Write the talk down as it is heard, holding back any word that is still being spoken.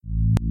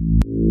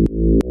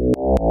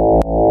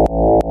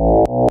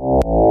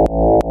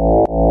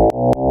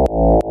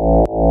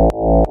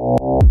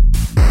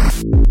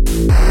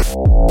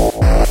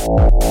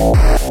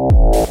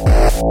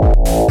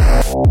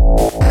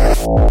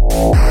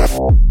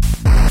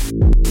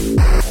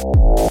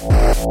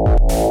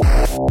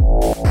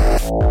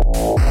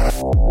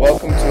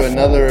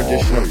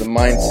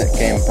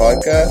Game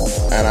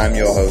podcast, and I'm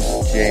your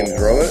host, James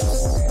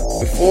Roberts.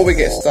 Before we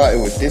get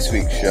started with this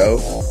week's show,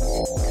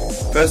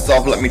 first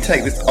off, let me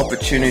take this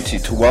opportunity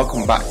to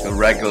welcome back the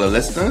regular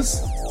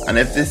listeners. And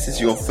if this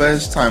is your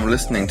first time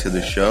listening to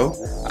the show,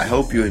 I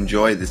hope you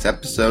enjoy this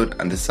episode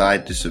and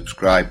decide to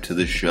subscribe to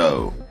the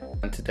show.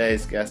 And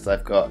today's guest,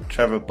 I've got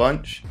Trevor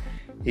Bunch.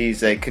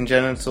 He's a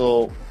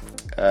congenital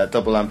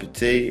double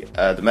amputee.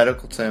 The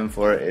medical term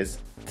for it is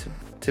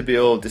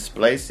tibial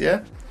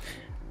dysplasia,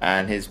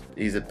 and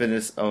he's a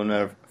business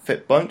owner of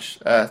Fit Bunch.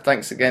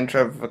 Thanks again,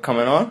 Trevor, for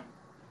coming on.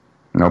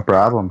 No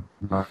problem.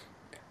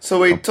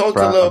 So we talked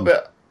a little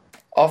bit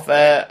off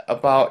air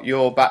about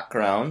your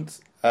background.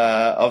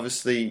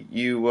 Obviously,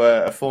 you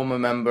were a former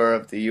member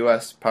of the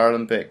U.S.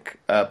 Paralympic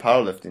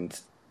powerlifting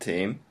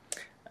team,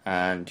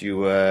 and you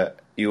were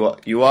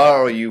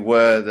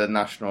the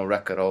national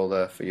record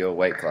holder for your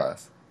weight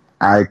class.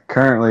 I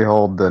currently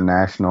hold the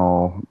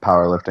national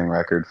powerlifting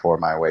record for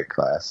my weight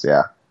class,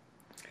 yeah.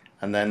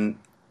 And then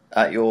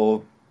at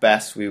your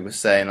best, we were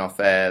saying off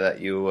air that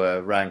you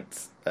were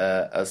ranked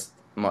as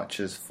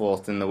much as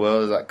fourth in the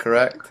world. Is that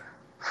correct?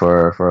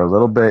 For a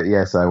little bit,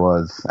 yes, I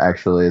was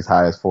actually as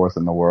high as fourth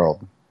in the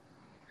world.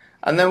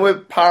 And then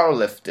with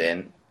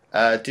powerlifting,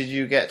 did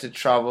you get to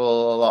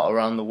travel a lot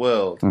around the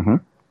world? Mm-hmm.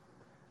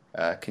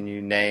 Can you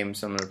name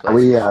some of the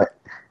places?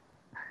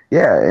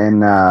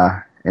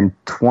 In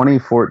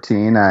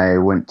 2014, I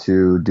went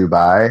to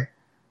Dubai,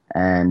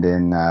 and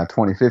in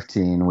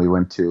 2015, we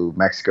went to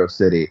Mexico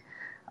City.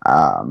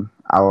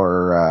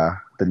 The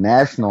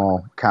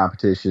national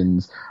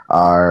competitions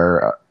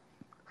are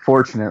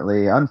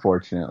unfortunately,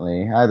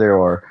 either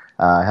or,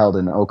 held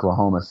in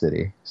Oklahoma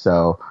City.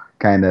 So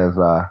kind of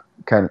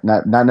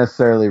not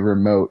necessarily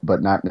remote,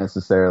 but not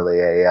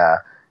necessarily a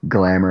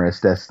glamorous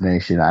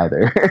destination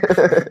either.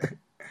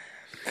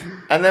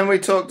 And then we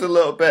talked a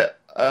little bit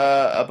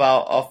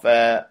about off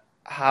air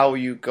how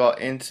you got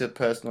into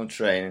personal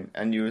training,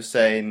 and you were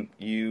saying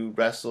you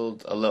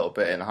wrestled a little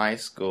bit in high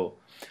school.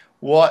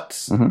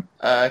 What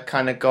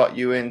kind of got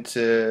you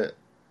into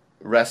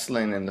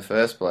wrestling in the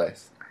first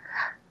place?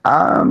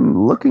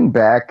 Looking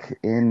back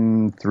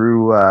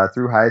through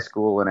high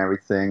school and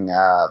everything,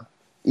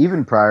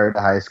 even prior to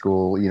high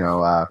school,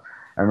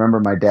 I remember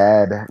my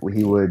dad.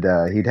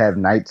 He'd have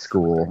night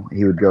school.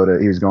 He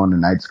was going to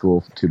night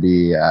school to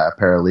be a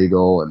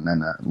paralegal and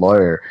then a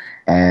lawyer.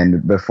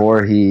 And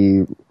before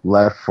he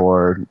left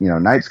for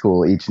night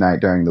school each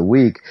night during the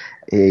week,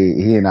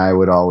 he and I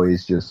would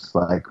always just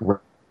like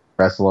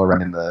wrestle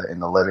around in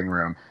the living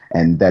room,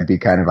 and that'd be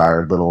kind of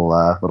our little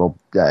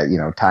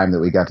time that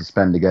we got to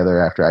spend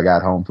together after I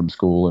got home from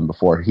school and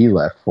before he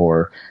left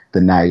for the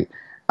night.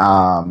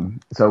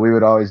 So we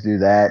would always do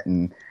that.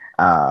 And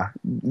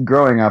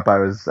growing up, I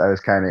was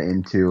kind of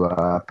into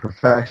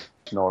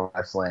professional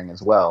wrestling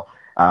as well.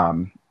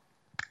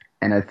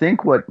 And I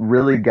think what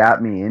really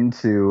got me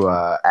into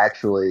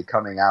actually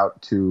coming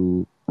out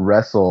to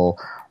wrestle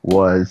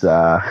was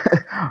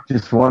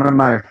just one of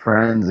my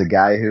friends, a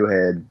guy who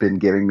had been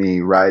giving me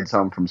rides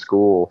home from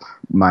school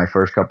my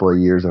first couple of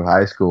years of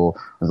high school,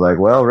 was like,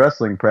 well,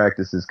 wrestling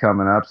practice is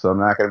coming up, so I'm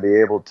not going to be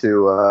able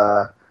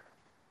to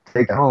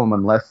take it home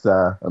unless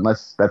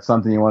that's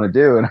something you want to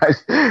do. And I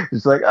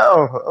was like,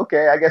 oh,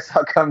 okay, I guess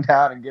I'll come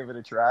down and give it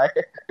a try.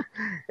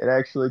 It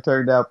actually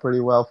turned out pretty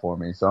well for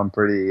me. So I'm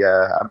pretty,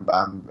 I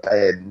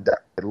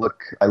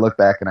look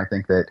back and I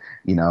think that,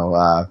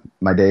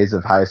 my days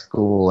of high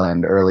school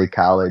and early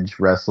college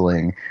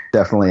wrestling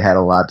definitely had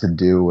a lot to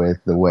do with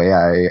the way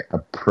I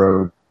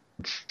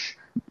approach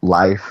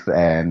life,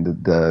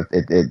 and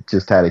it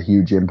just had a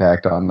huge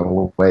impact on the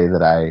way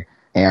that I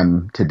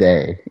am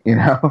today,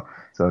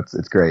 So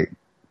it's great.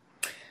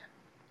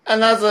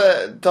 And as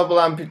a double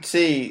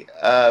amputee,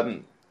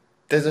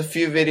 there's a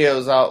few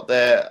videos out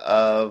there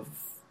of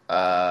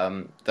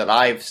that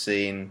I've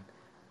seen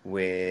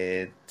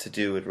to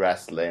do with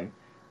wrestling.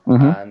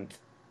 Mm-hmm. And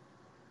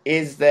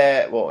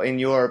in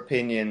your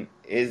opinion,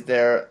 is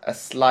there a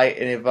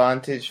slight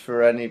advantage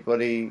for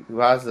anybody who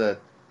has an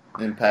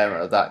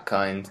impairment of that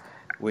kind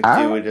with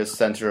a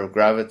center of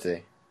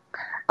gravity?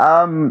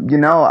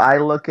 I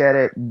look at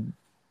it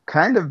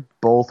kind of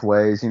both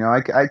ways.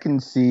 I can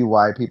see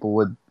why people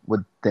would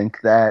think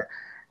that,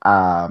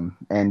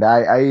 and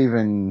I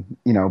even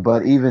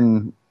but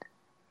even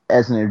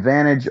as an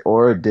advantage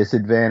or a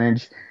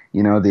disadvantage,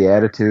 the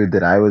attitude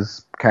that I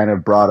was kind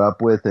of brought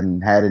up with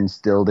and had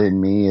instilled in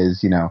me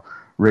is,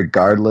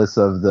 regardless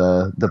of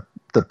the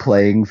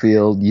playing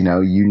field,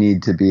 you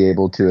need to be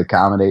able to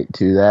accommodate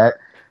to that.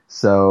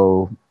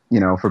 So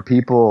there were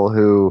people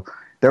who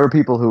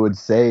would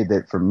say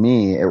that for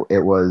me,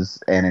 it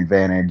was an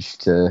advantage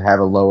to have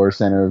a lower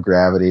center of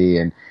gravity.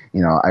 And,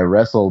 I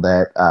wrestled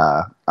at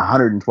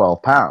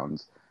 112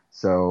 pounds.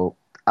 So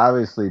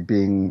obviously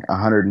being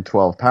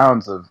 112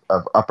 pounds of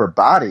upper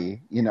body,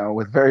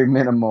 with very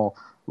minimal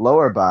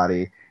lower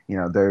body,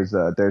 there's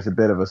a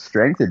bit of a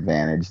strength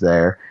advantage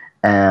there,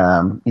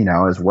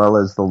 as well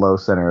as the low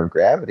center of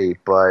gravity.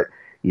 But,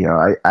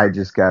 I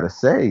just got to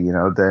say,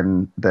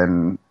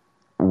 then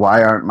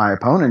why aren't my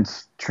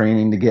opponents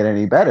training to get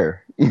any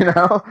better? you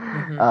know.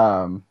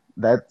 Mm-hmm.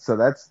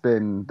 That's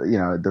been,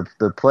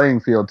 the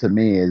playing field to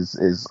me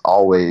is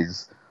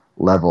always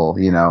level,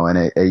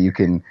 and you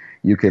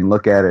can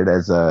look at it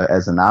as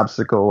an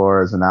obstacle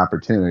or as an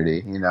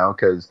opportunity,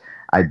 because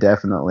I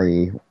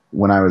definitely,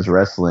 when I was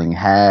wrestling,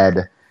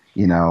 had,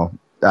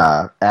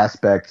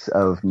 aspects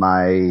of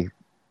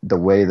the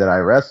way that I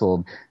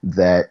wrestled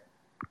that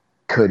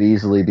could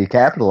easily be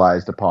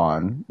capitalized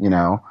upon,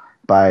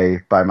 by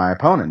my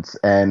opponents.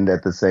 And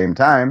at the same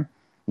time,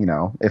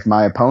 if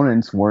my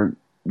opponents weren't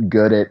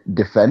good at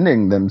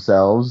defending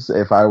themselves,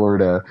 if I were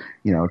to,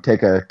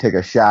 take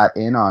a shot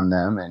in on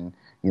them and,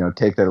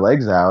 take their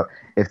legs out,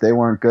 if they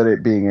weren't good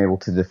at being able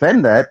to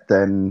defend that,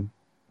 then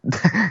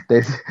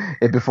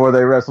before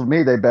they wrestled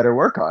me, they better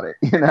work on it,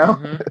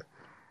 Mm-hmm.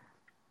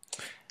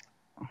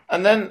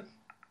 And then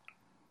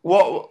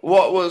what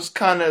was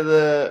kind of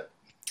the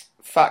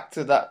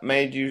factor that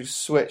made you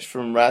switch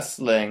from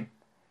wrestling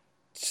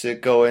to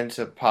go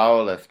into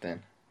powerlifting?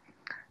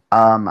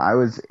 I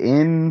was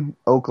in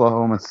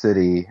Oklahoma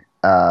City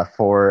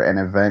for an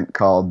event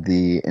called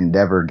the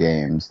Endeavor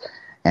Games,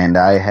 and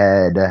I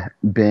had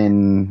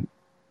been.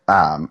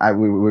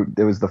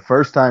 It was the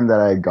first time that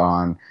I had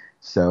gone,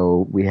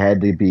 so we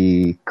had to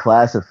be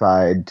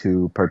classified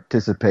to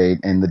participate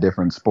in the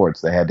different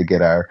sports. They had to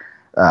get our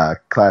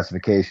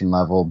classification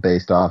level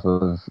based off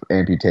of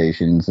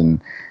amputations,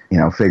 and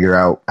figure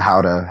out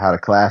how to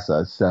class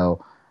us.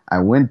 So I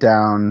went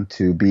down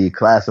to be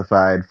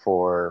classified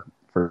for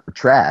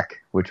track,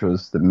 which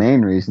was the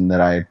main reason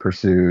that I had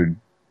pursued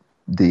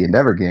the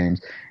Endeavor Games,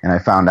 and I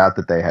found out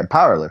that they had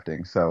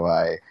powerlifting. So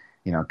I,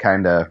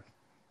 kind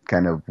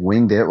of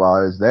winged it while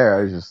I was there.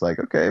 I was just like,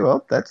 okay,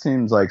 well, that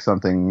seems like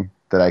something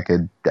that I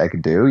could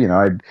do.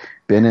 I'd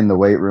been in the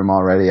weight room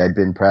already. I'd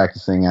been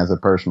practicing as a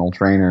personal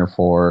trainer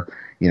for,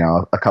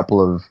 a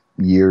couple of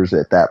years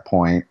at that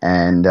point,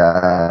 and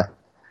I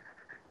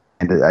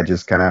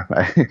just kind of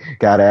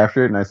got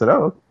after it, and I said,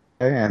 oh,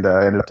 okay, and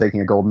I ended up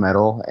taking a gold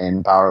medal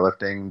in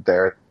powerlifting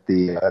there at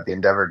the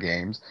Endeavor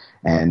Games,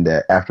 and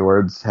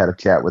afterwards had a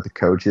chat with the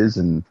coaches,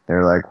 and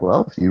they're like,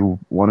 well, if you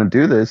want to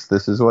do this,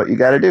 this is what you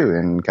got to do,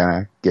 and kind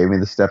of gave me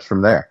the steps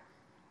from there.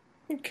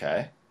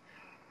 Okay.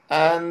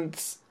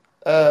 And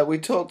we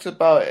talked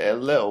about it a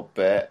little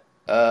bit.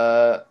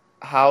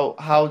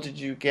 How did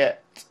you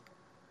get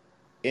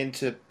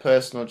into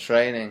personal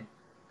training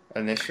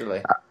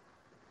initially?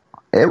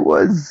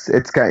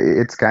 It's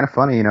kind of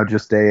funny,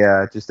 just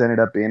ended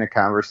up being a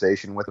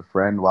conversation with a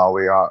friend while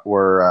we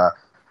were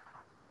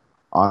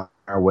on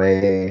our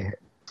way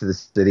to the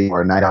city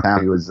or night out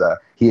town.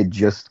 He had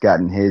just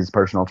gotten his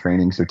personal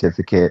training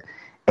certificate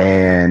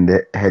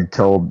and had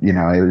told,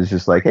 it was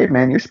just like, hey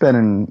man, you're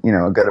spending,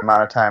 a good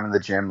amount of time in the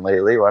gym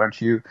lately. Why don't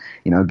you,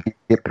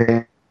 get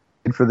paid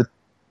for the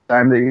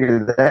time that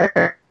you're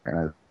there? And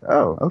I was,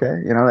 oh,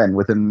 okay. And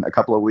within a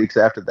couple of weeks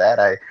after that,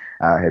 I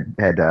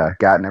had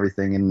gotten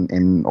everything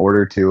in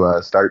order to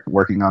start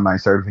working on my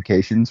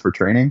certifications for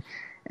training.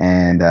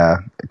 And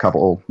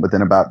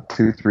within about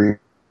 2-3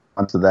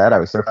 months of that, I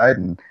was certified,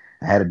 and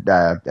had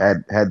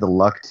the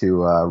luck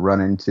to run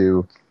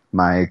into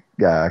my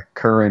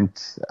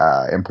current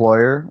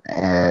employer,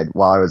 and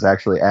while I was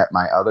actually at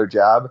my other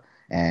job,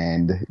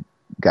 and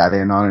got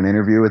in on an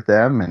interview with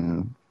them,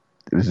 and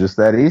it was just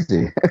that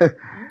easy.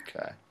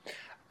 Okay.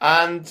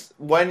 And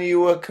when you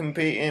were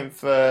competing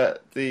for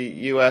the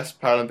US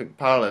Paralympic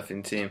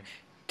powerlifting team,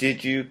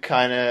 did you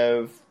kind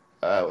of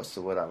what's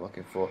the word I'm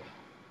looking for?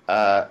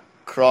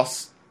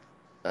 Cross,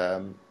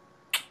 kind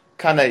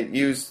of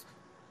use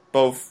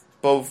both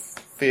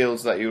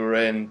fields that you were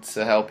in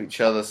to help each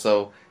other.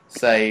 So,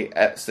 say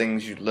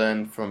things you'd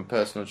learned from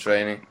personal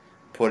training,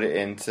 put it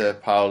into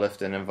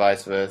powerlifting, and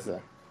vice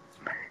versa.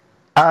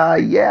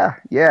 Yeah.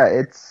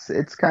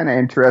 It's kind of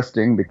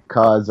interesting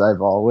because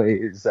I've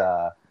always,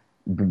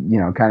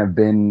 kind of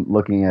been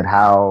looking at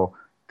how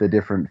the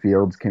different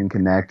fields can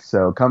connect.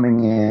 So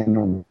coming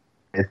in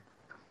with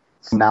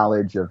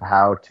knowledge of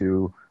how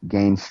to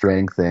gain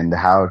strength and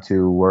how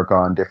to work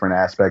on different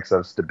aspects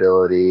of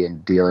stability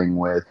and dealing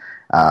with,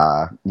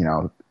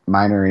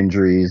 minor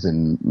injuries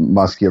and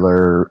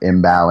muscular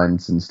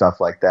imbalance and stuff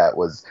like that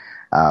was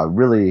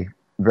really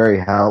very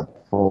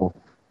helpful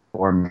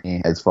for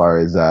me as far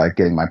as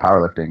getting my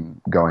powerlifting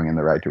going in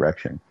the right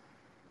direction.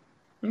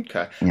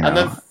 Okay. And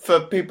then for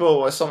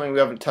people, something we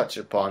haven't touched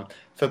upon,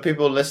 for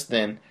people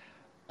listening,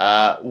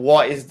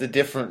 what is the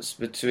difference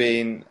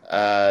between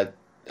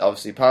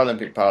obviously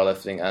Paralympic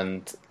powerlifting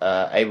and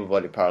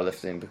able-bodied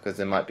powerlifting? Because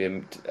there might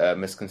be a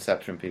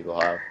misconception people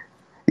have.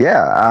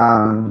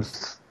 Yeah.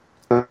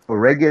 So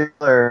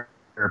regular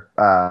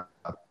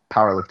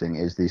powerlifting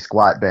is the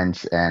squat,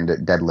 bench, and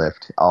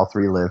deadlift. All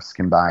three lifts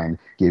combined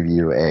give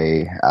you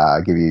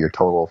your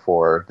total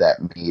for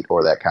that meet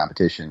or that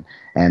competition.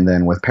 And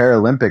then with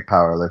Paralympic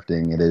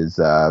powerlifting, it is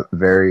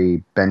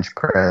very bench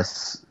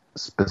press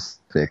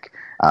specific.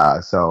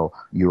 So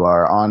you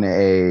are on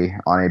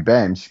a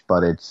bench,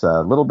 but it's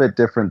a little bit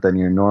different than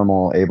your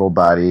normal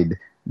able-bodied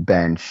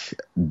bench.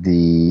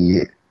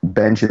 The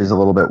bench is a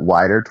little bit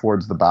wider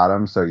towards the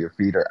bottom, so your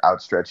feet are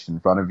outstretched in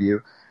front of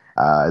you.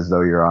 as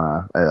though you're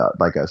on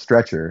like a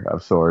stretcher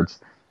of sorts.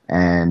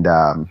 And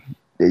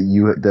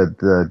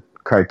the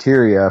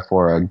criteria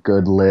for a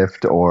good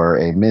lift or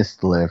a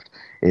missed lift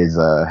is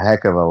a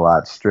heck of a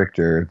lot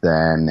stricter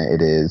than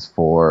it is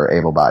for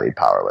able-bodied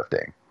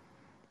powerlifting.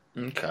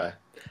 Okay.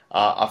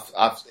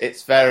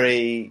 It's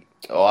very.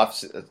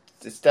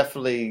 It's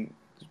definitely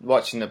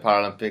watching the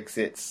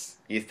Paralympics.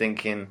 You're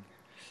thinking,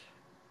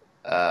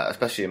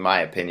 especially in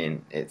my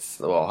opinion, it's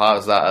well,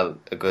 how's that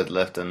a good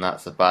lift and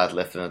that's a bad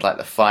lift, and it's like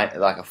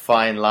a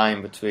fine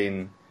line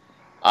between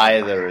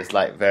either is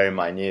like very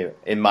minute,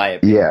 in my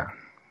opinion. Yeah.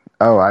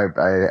 Oh,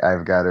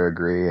 I've got to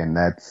agree, and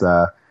that's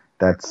a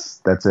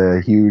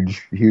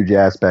huge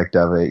aspect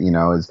of it.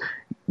 Is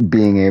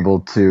being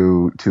able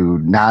to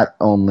not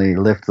only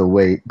lift the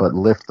weight, but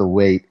lift the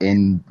weight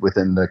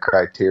within the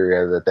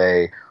criteria that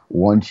they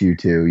want you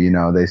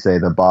to. They say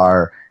the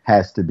bar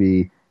has to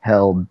be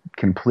held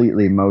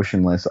completely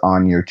motionless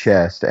on your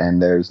chest,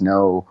 and there's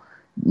no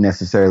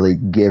necessarily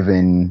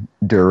given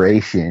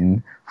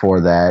duration for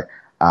that.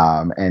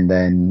 And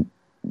then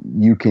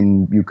you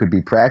could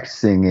be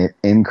practicing it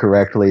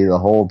incorrectly the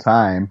whole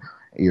time.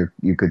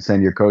 You could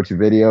send your coach a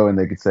video and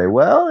they could say,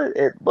 well,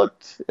 it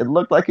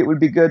looked like it would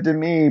be good to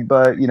me,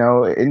 but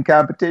in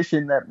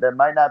competition that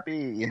might not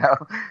be.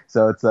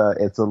 So it's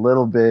a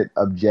little bit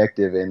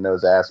objective in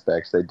those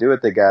aspects. They do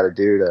what they got to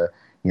do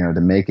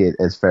to make it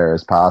as fair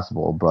as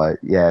possible. But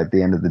yeah, at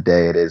the end of the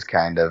day, it is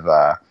kind of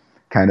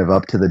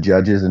up to the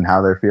judges and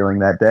how they're feeling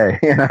that day.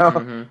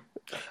 Mm-hmm.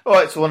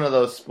 Well, it's one of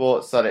those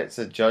sports that it's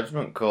a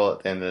judgment call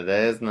at the end of the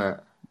day, isn't it?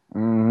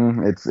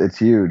 Mm-hmm. It's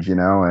huge,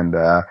 and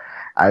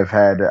I've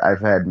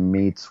had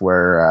meets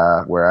where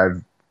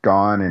I've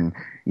gone and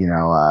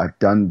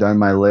done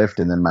my lift,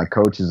 and then my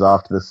coach is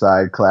off to the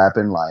side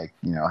clapping like,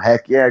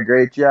 heck yeah,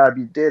 great job,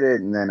 you did it,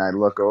 and then I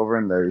look over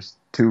and there's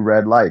 2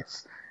 red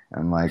lights.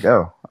 I'm like,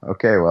 oh,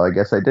 okay, well, I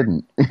guess I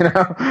didn't,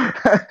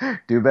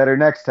 do better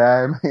next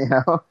time,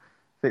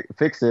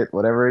 fix it,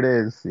 whatever it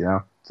is,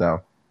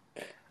 so.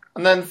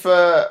 And then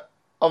for,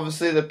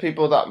 obviously, the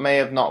people that may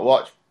have not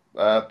watched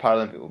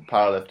Paralympic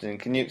powerlifting,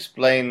 can you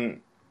explain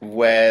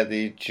where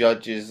the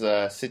judges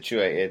are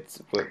situated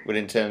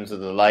in terms of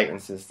the lighting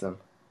system?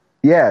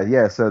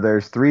 Yeah. So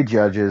there's 3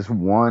 judges.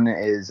 One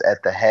is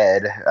at the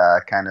head,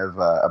 kind of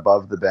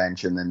above the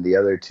bench, and then the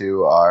other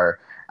 2 are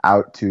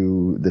out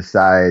to the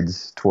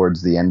sides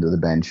towards the end of the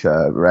bench,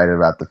 right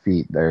about the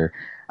feet there.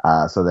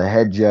 So the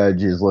head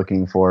judge is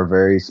looking for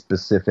very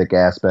specific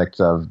aspects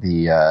of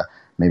the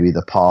maybe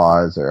the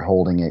pause or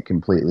holding it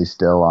completely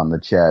still on the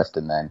chest,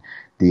 and then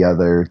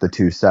the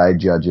 2 side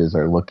judges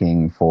are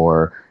looking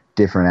for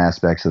different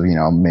aspects of,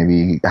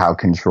 maybe how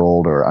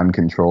controlled or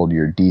uncontrolled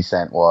your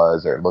descent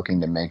was, or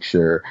looking to make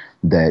sure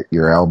that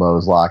your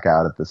elbows lock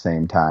out at the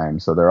same time.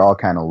 So they're all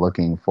kind of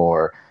looking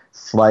for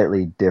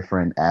slightly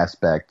different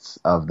aspects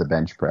of the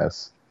bench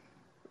press.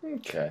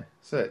 Okay,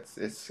 so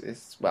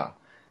it's well,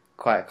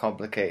 quite a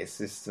complicated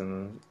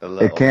system.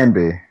 It can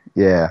be,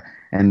 yeah.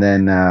 And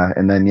then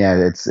yeah,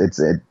 it's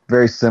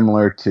very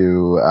similar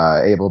to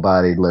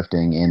able-bodied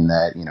lifting in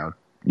that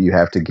you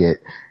have to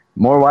get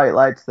more white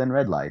lights than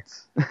red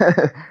lights.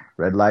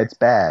 Red lights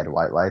bad,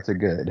 white lights are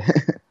good.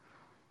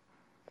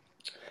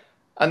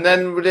 And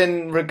then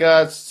within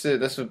regards to,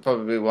 this would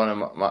probably be one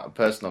of my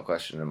personal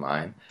question of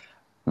mine.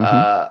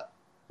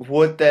 Mm-hmm.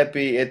 Would there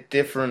be a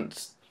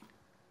difference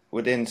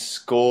within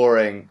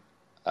scoring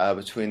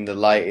between the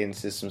lighting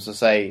systems? So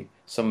say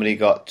somebody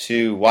got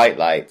 2 white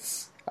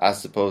lights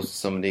as opposed to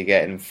somebody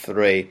getting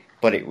 3,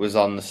 but it was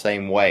on the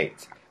same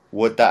weight.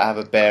 Would that have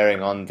a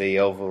bearing on the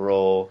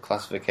overall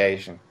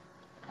classification?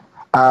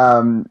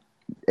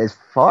 As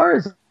far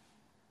as,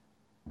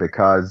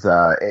 because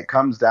it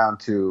comes down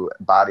to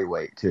body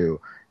weight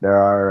too. There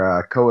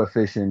are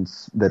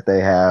coefficients that they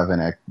have in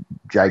a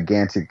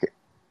gigantic,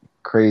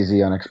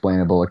 crazy,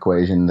 unexplainable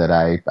equation that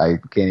I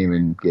can't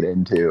even get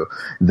into,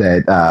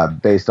 that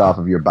based off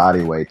of your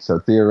body weight. So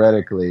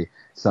theoretically,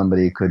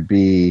 somebody could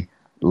be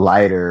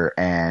lighter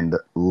and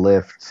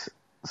lift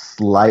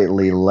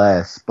slightly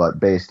less, but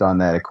based on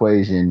that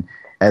equation,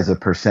 as a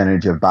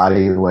percentage of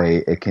body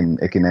weight, it can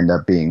end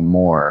up being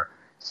more.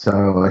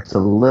 So it's a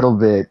little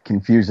bit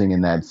confusing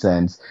in that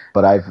sense,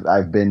 but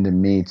I've been to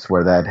meets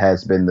where that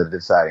has been the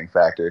deciding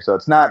factor. So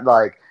it's not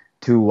like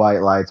 2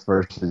 white lights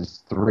versus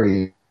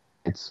 3.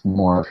 It's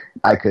more,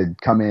 I could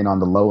come in on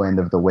the low end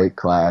of the weight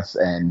class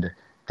and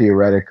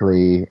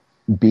theoretically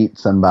beat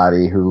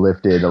somebody who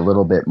lifted a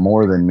little bit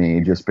more than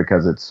me just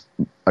because it's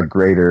a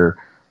greater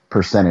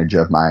percentage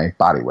of my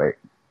body weight.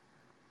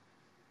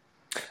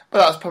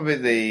 Well, that's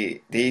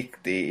probably the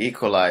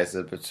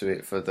equalizer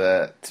between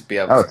to be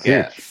able to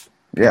get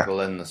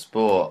people in the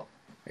sport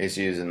is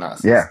using that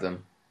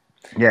system.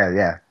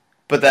 Yeah.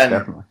 But then,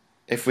 definitely.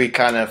 If we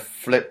kind of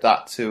flip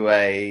that to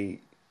a,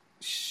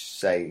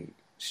 say,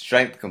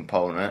 strength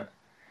component,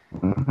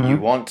 mm-hmm. You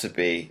want to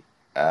be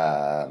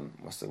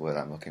what's the word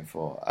I'm looking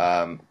for?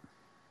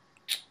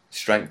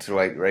 Strength to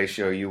weight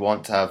ratio. You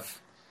want to have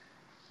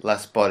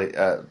less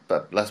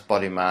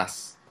body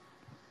mass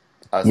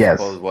I Yes.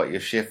 suppose, what you're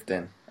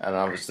shifting, and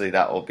obviously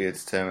that will be a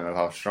determinant of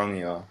how strong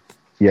you are.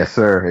 Yes,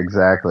 sir.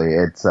 Exactly.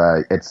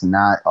 It's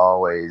not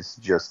always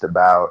just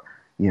about,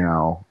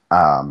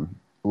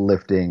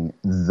 lifting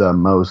the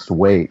most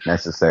weight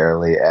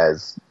necessarily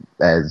as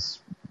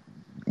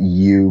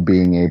you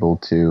being able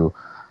to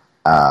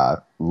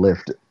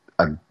lift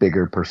a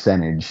bigger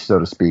percentage, so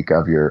to speak,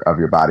 of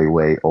your body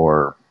weight,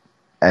 or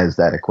as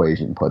that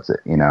equation puts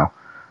it,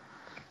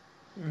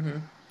 Mm-hmm.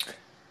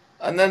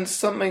 And then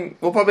something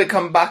we'll probably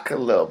come back a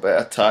little bit,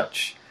 a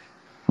touch,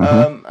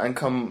 and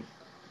come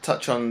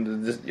touch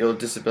on your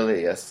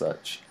disability as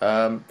such.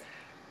 In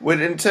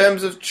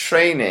terms of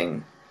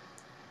training,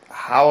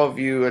 how have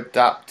you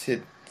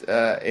adapted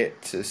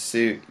it to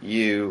suit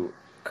you?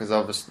 Because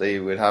obviously,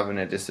 with having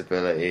a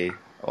disability,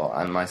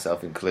 and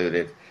myself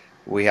included,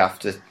 we have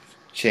to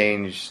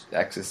change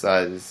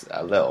exercise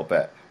a little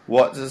bit.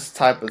 What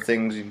type of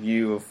things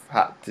you have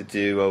had to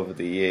do over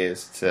the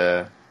years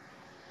to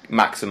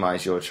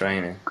maximize your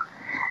training?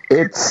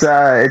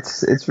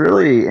 It's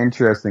really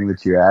interesting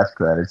that you ask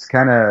that.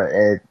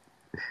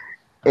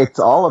 It's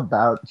all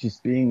about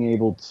just being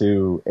able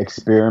to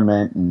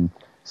experiment and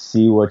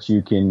see what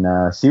you can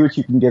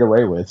get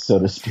away with, so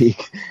to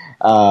speak.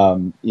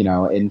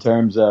 In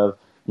terms of,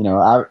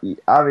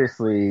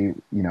 obviously,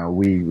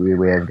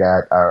 we have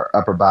got our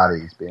upper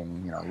bodies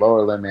being,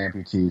 lower limb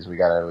amputees. We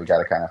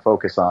gotta kind of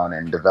focus on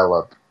and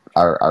develop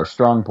our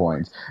strong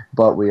points,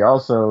 but we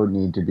also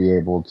need to be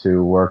able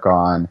to work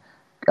on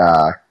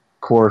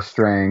core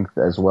strength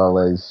as well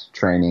as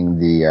training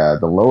the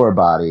lower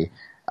body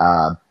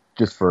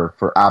just for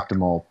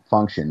optimal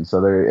function.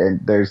 So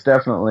there's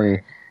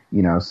definitely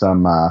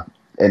some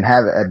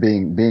and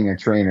being a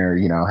trainer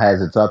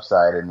has its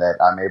upside in that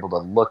I'm able to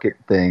look at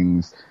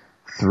things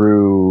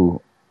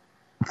through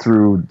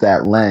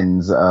that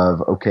lens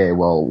of, okay,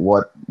 well,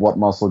 what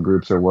muscle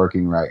groups are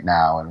working right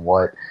now, and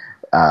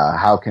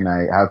how can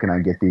I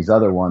get these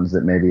other ones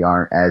that maybe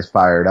aren't as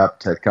fired up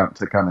to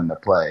come into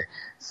play.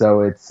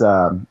 So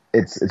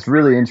it's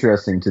really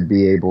interesting to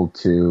be able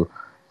to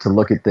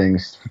look at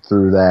things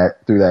through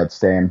that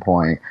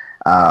standpoint.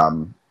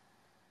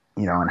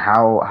 And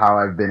how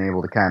I've been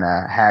able to kind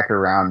of hack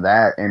around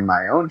that in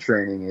my own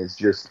training is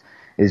just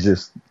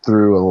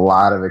through a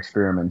lot of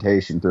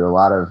experimentation, through a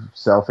lot of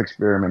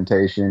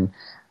self-experimentation.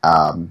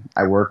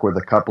 I work with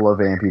a couple of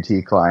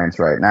amputee clients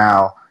right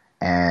now,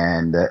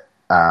 and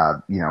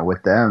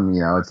with them,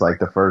 it's like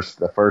the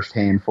first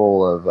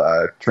handful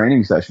of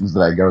training sessions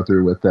that I go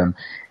through with them.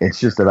 It's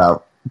just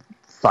about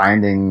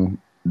finding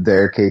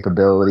their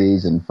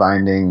capabilities and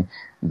finding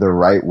the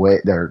right way.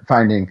 They're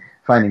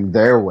finding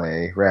their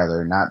way,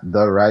 rather, not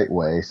the right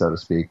way, so to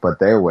speak, but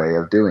their way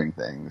of doing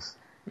things.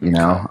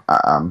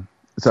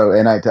 So,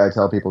 and I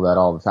tell people that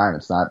all the time.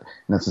 It's not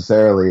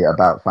necessarily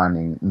about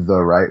finding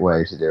the right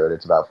way to do it.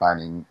 It's about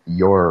finding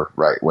your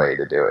right way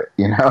to do it.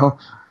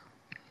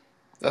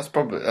 That's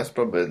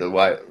probably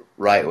the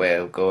right way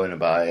of going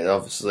about it.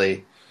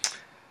 Obviously,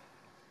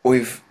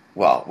 with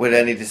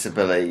any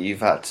disability, you've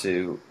had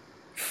to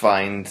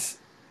find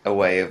a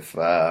way of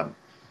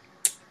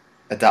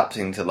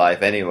adapting to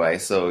life anyway.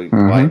 So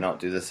why not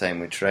do the same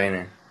with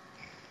training?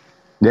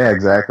 Yeah,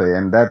 exactly.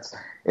 And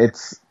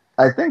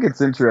I think it's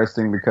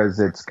interesting because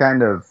it's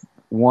kind of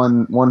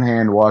one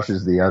hand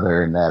washes the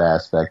other in that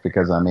aspect,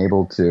 because I'm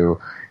able to,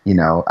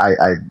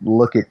 I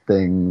look at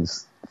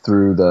things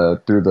through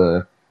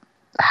the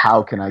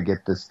how can I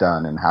get this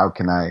done, and how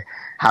can I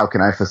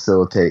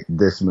facilitate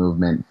this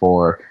movement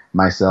for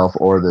myself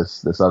or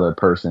this other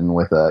person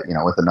with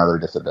with another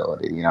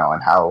disability,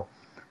 and how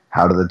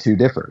do the two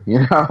differ?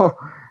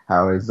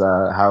 How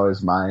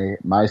is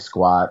my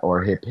squat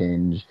or hip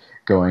hinge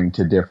going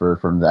to differ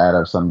from that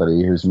of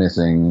somebody who's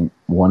missing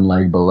one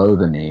leg below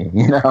the knee?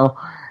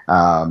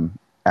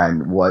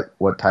 And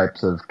what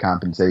types of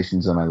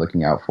compensations am I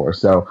looking out for?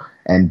 So,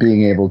 and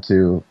being able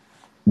to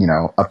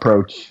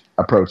approach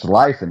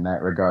life in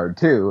that regard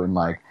too, and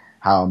like,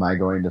 how am I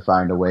going to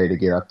find a way to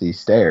get up these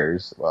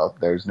stairs? Well,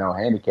 there's no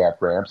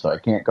handicap ramp, so I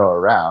can't go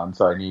around,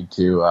 so I need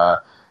to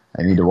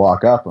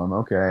walk up them.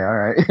 Okay, all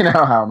right.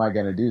 How am I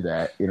going to do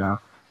that?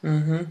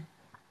 Mm-hmm.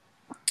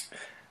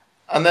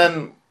 And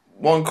then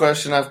one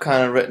question I've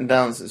kind of written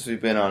down since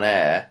we've been on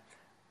air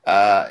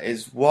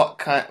is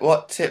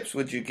what tips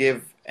would you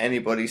give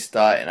anybody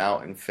starting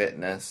out in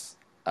fitness,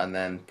 and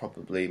then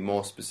probably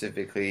more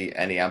specifically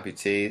any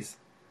amputees?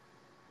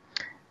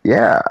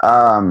 Yeah.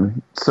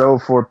 So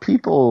for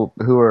people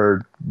who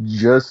are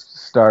just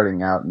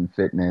starting out in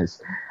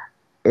fitness,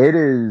 it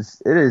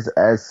is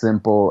as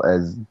simple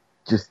as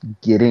just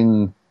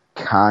getting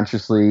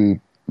consciously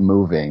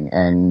moving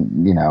and,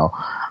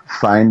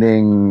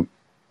 finding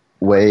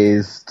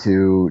ways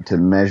to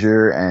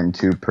measure and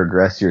to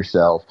progress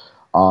yourself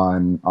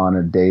on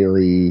a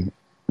daily,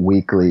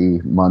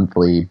 weekly,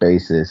 monthly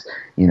basis,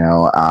 and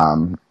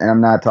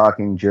I'm not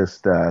talking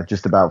just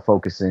about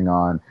focusing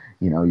on,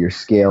 your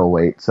scale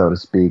weight, so to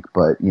speak,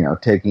 but,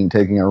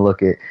 taking a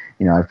look at,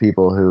 I have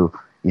people who,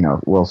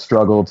 will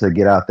struggle to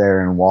get out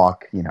there and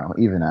walk,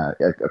 even a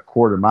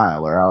quarter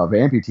mile. Or I'll have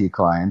amputee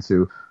clients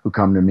who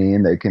come to me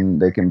and they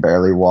can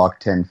barely walk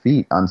 10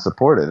 feet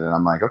unsupported. And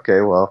I'm like,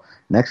 okay, well,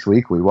 next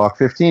week we walk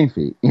 15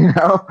 feet,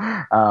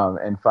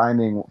 and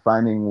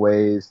finding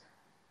ways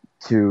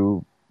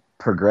to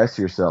progress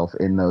yourself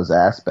in those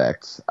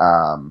aspects,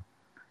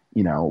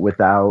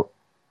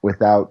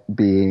 without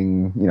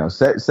being,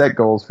 set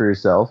goals for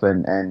yourself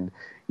and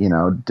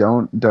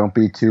don't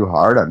be too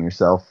hard on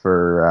yourself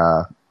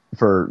for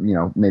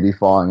maybe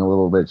falling a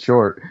little bit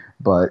short,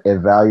 but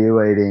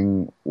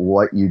evaluating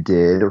what you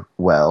did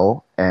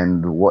well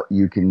and what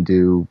you can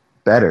do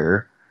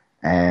better,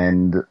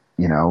 and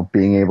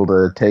being able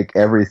to take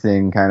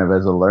everything kind of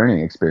as a learning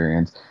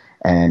experience.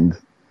 And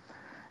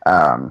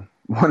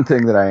one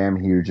thing that I am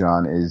huge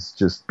on is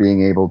just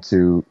being able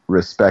to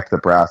respect the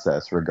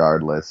process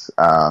regardless,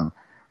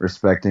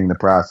 respecting the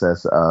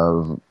process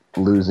of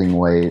losing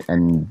weight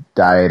and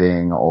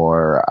dieting,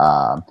 or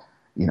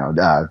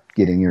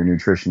getting your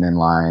nutrition in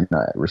line,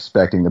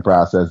 respecting the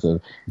process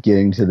of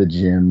getting to the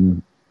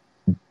gym,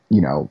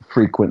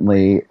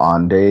 frequently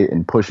on day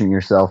and pushing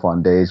yourself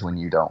on days when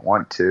you don't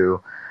want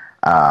to,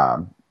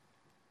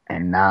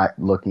 and not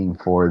looking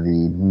for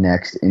the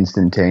next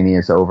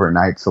instantaneous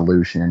overnight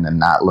solution, and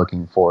not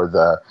looking for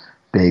the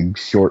big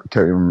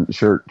short-term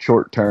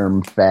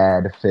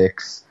fad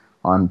fix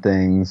on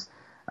things.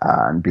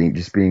 And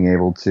being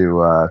able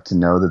to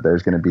know that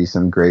there's going to be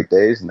some great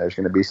days and there's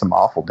going to be some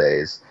awful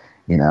days,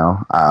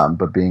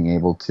 but being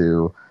able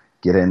to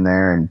get in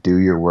there and do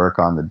your work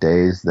on the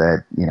days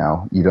that,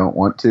 you don't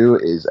want to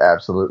is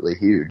absolutely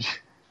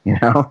huge,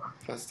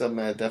 That's something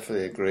I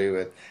definitely agree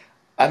with.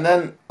 And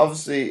then,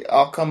 obviously,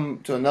 I'll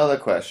come to another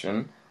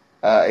question.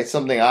 It's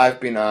something I've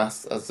been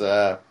asked as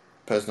a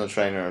personal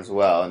trainer as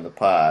well in the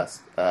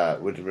past,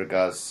 with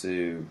regards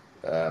to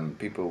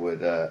people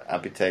with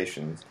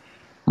amputations.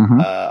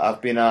 Mm-hmm.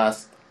 I've been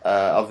asked,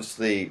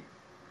 obviously,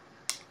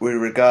 with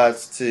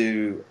regards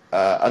to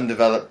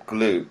undeveloped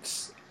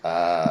glutes,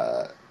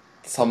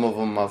 some of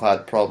them have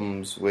had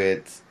problems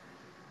with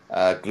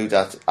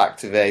glute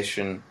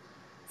activation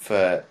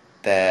for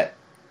their,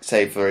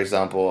 say, for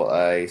example,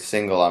 a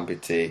single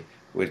amputee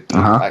with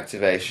glute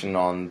activation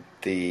on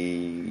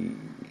the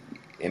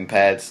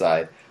impaired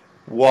side.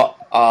 What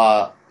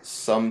are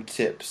some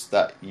tips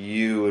that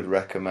you would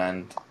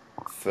recommend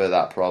for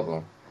that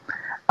problem?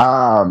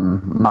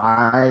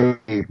 My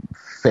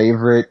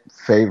favorite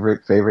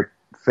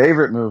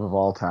move of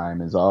all time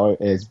is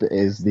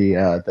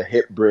the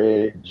hip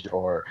bridge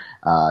or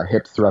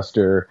hip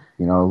thruster.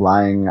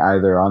 Lying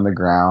either on the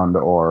ground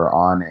or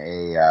on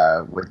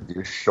a with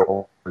your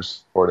shoulders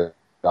supported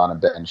on a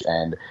bench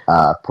and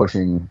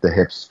pushing the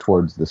hips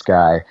towards the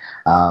sky.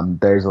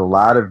 There's a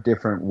lot of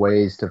different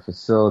ways to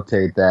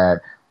facilitate that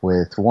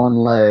with one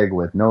leg,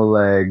 with no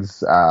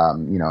legs,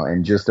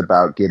 and just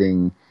about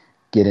getting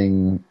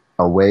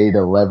a way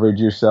to leverage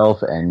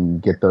yourself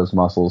and get those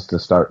muscles to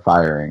start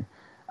firing.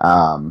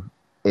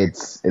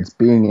 It's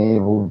being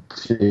able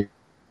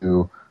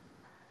to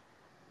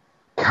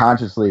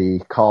consciously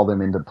call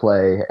them into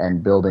play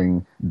and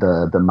building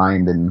the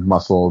mind and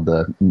muscle,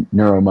 the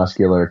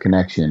neuromuscular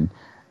connection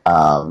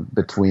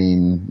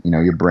between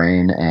your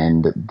brain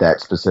and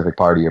that specific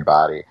part of your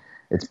body.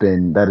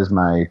 That is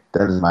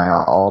my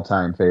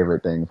all-time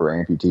favorite thing for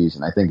amputees,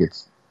 and I think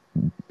it's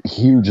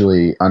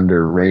hugely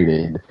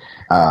underrated.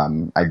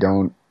 You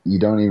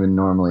don't even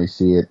normally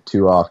see it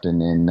too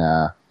often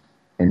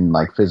in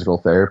like physical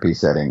therapy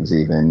settings.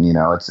 Even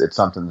it's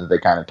something that they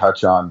kind of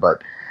touch on,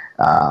 but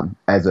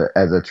as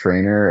a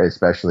trainer,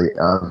 especially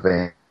of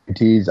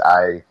amputees,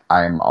 I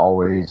am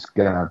always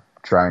gonna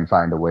try and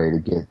find a way to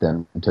get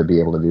them to be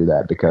able to do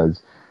that,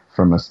 because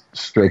from a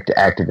strict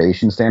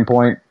activation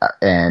standpoint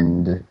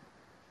and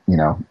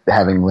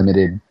having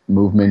limited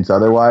movements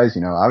otherwise,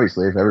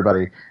 obviously if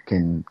everybody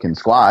can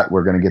squat,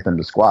 we're going to get them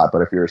to squat.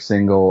 But if you're a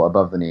single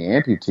above the knee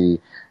amputee,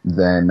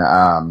 then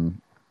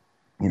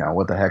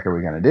what the heck are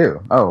we going to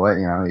do? Oh, well,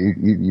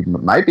 you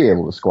might be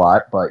able to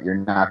squat, but you're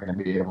not going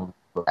to be able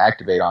to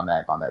activate on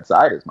that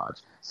side as much.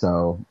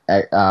 So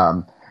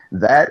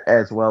that,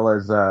 as well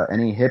as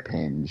any hip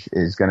hinge,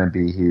 is going to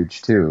be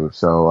huge too.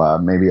 So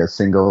maybe a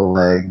single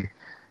leg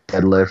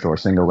deadlift or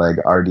single leg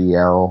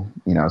RDL,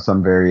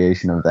 some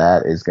variation of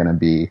that is going to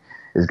be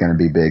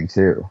big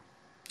too.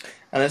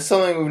 And it's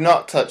something we've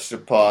not touched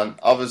upon.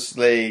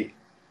 Obviously,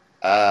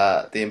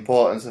 the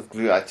importance of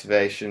glute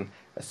activation,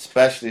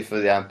 especially for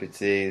the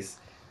amputees,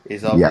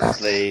 is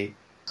obviously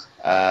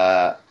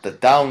the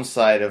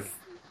downside of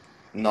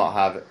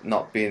having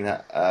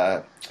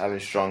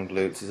strong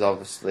glutes is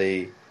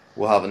obviously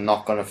will have a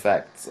knock-on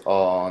effect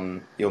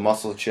on your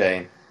muscle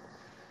chain.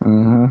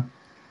 Mm-hmm.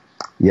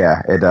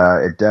 Yeah,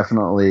 it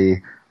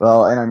definitely.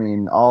 Well, and I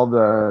mean all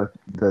the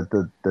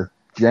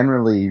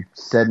generally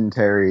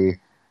sedentary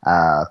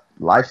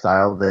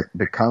lifestyle that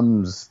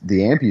becomes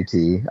the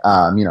amputee.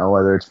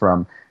 Whether it's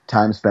from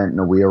time spent in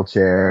a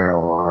wheelchair,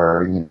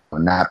 or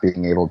not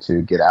being able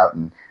to get out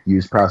and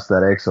use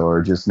prosthetics,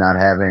 or just not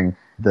having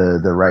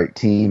the right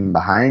team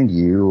behind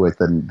you with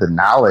the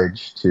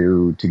knowledge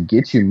to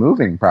get you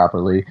moving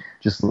properly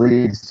just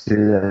leads to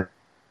the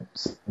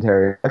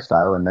sedentary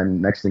lifestyle. And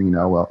then next thing you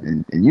know, well,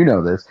 and you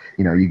know this,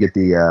 you get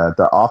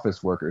the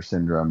office worker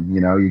syndrome.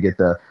 You get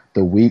the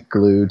weak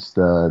glutes,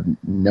 the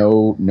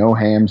no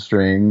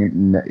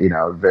hamstring,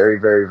 very,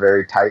 very,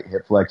 very tight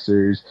hip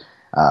flexors,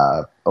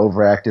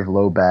 overactive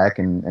low back,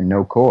 and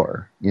no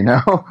core.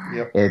 Yep.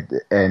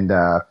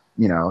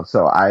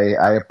 So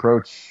I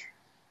approach.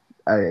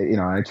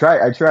 I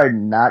try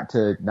not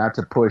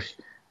to push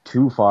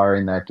too far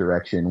in that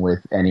direction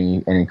with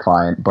any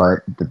client,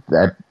 but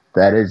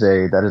that is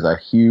a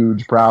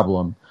huge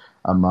problem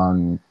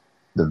among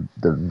the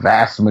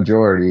vast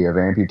majority of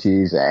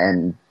amputees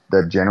and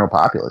the general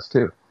populace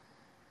too.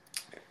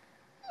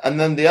 And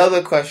then the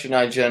other question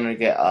I generally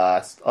get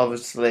asked,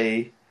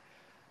 obviously,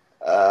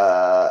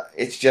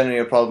 it's generally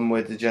a problem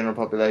with the general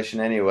population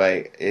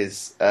anyway,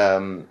 is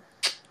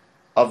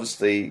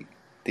obviously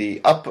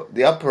the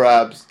upper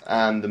abs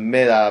and the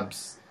mid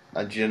abs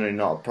are generally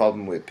not a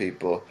problem with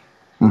people.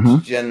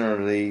 It's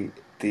generally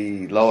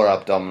the lower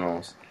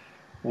abdominals.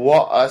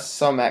 What are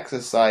some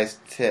exercise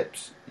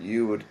tips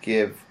you would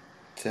give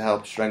to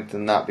help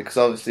strengthen that? Because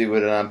obviously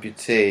with an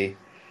amputee,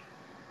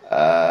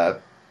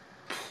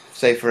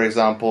 say for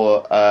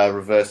example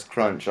reverse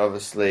crunch,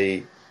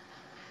 obviously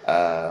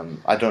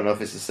I don't know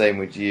if it's the same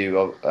with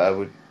you.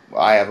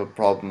 I have a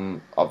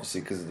problem,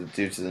 obviously,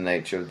 due to the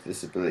nature of the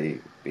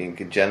disability being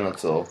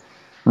congenital.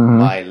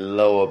 My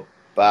lower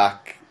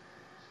back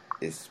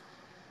is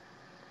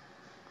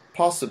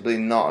possibly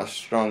not as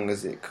strong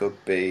as it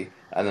could be,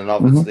 and then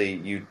obviously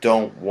you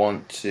don't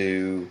want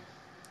to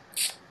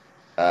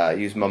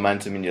use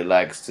momentum in your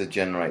legs to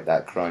generate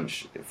that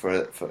crunch.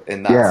 For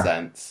in that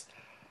sense,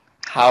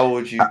 how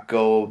would you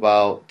go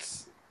about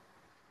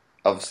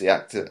obviously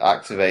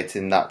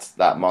activating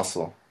that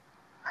muscle?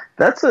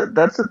 That's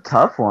a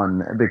tough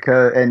one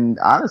and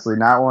honestly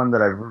not one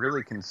that I've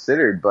really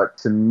considered. But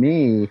to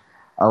me,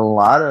 a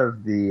lot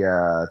of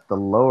the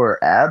lower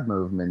ab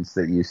movements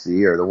that you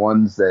see are the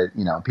ones that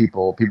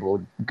people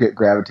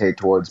gravitate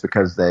towards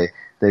because they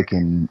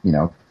can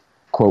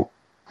quote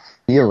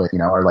feel it,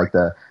 or like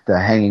the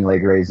hanging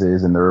leg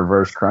raises and the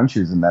reverse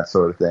crunches and that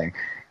sort of thing.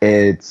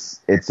 It's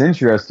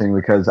interesting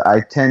because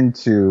I tend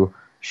to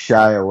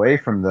shy away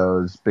from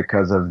those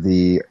because of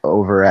the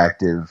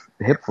overactive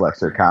hip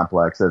flexor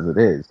complex as it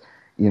is.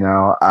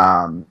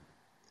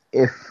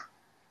 If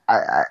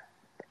I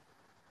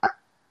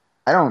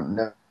don't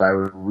know if I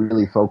would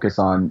really focus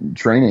on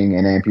training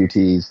an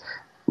amputee's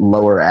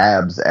lower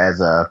abs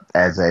as a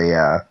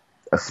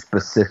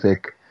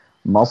specific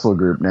muscle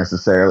group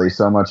necessarily,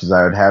 so much as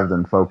I would have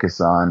them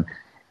focus on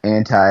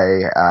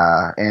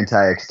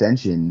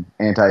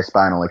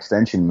anti-spinal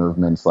extension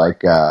movements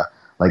like the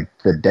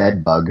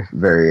dead bug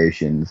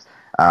variations.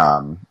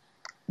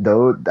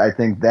 Though I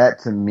think that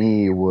to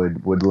me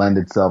would lend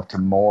itself to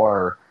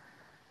more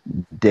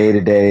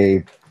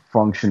day-to-day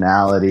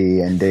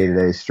functionality and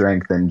day-to-day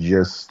strength than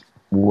just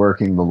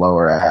working the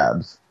lower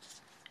abs.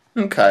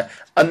 Okay.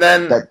 And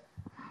then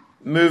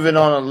moving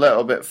on a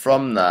little bit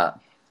from that,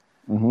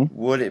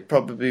 would it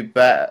probably be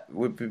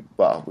we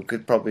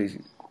could probably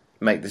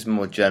make this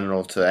more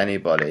general to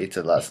anybody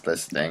that's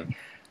listening.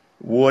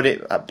 Would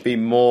it be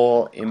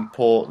more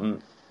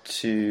important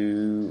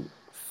to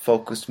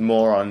focus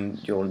more on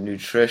your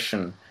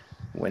nutrition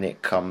when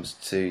it comes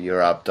to your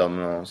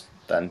abdominals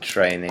than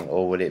training,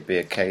 or would it be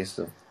a case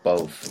of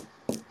both?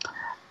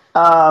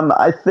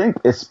 I think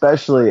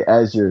especially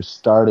as you're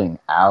starting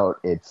out,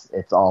 it's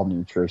all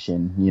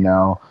nutrition.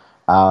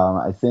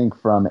 I think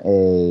from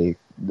the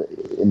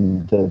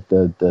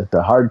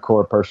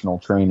hardcore personal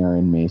trainer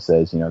in me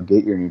says,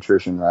 get your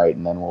nutrition right,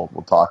 and then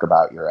we'll talk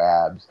about your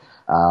abs.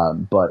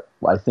 But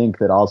I think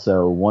that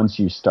also once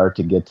you start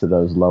to get to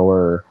those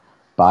lower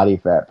body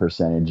fat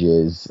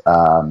percentages,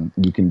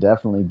 you can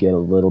definitely get a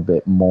little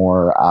bit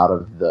more out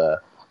of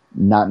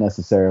not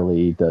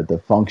necessarily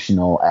the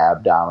functional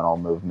abdominal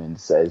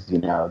movements as,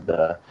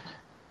 the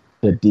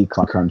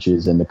decline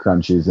crunches and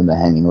the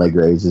hanging leg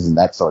raises and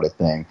that sort of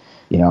thing.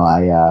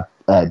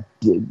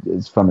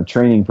 From a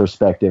training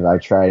perspective, I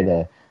try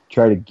to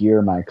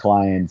gear my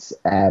clients'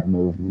 ab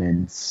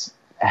movements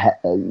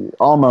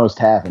almost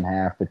half and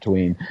half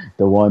between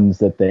the ones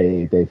that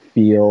they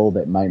feel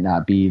that might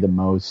not be the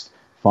most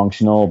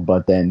functional,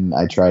 but then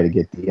I try to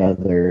get the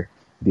other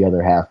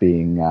half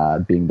being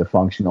the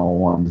functional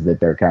ones that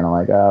they're kind of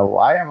like,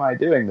 why am I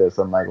doing this?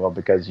 I'm like, well,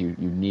 because you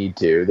need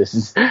to. This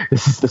is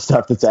the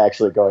stuff that's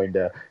actually going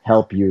to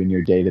help you in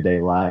your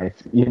day-to-day life.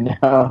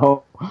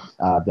 The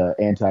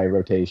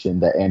anti-rotation,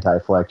 the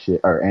anti-flexion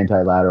or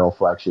anti-lateral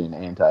flexion,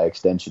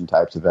 anti-extension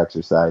types of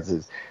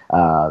exercises.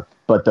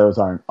 But those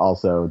aren't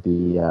also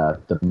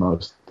the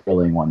most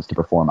thrilling ones to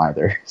perform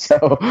either.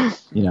 So,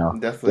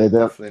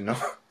 definitely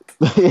not.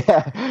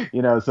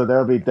 Yeah, so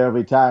there'll be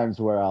times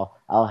where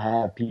I'll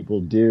have people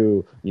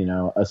do,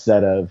 a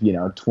set of,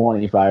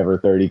 25 or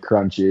 30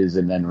 crunches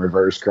and then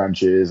reverse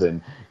crunches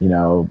and,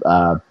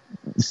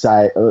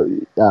 side,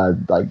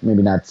 like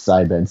maybe not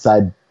side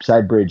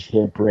side bridge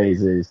hip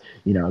raises.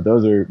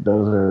 Those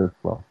are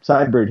well,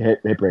 side bridge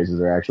hip raises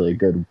are actually a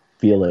good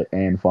feel it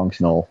and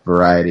functional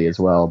variety as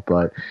well.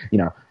 But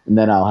and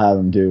then I'll have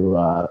them do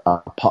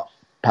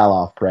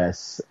Palloff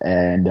press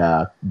and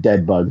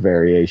dead bug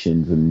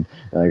variations, and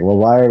like, well,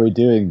 why are we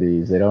doing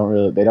these? They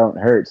don't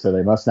hurt, so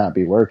they must not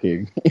be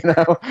working.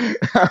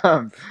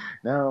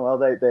 No, well,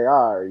 they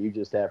are. You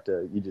just have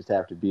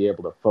to be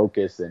able to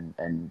focus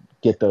and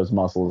get those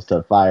muscles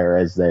to fire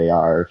as they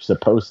are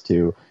supposed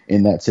to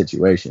in that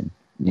situation.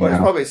 Well, it's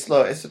probably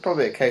slow. It's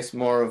probably a case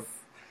more of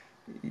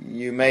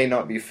you may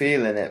not be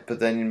feeling it, but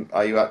then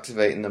are you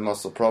activating the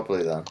muscle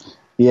properly then?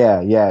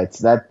 Yeah, it's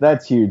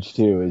that's huge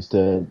too. Is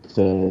to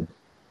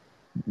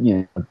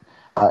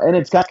and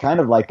it's got kind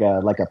of like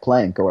a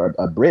plank or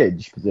a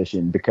bridge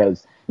position,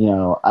 because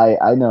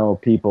I know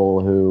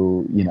people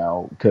who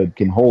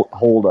can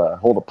hold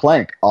a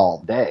plank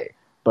all day,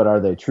 but are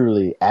they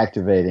truly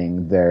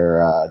activating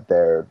their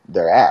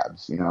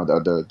abs?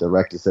 The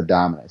rectus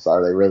abdominis.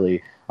 Are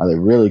they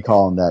really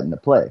calling that into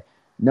play?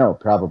 No,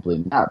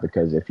 probably not,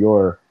 because if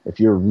you're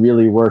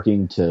really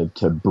working to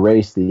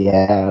brace the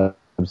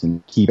abs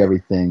and keep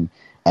everything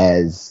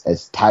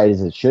as tight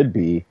as it should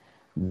be,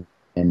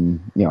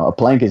 and a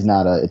plank is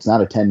not a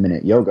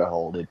 10-minute yoga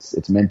hold.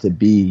 It's meant to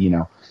be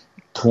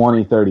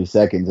 20, 30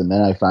 seconds, and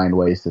then I find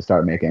ways to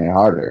start making it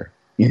harder.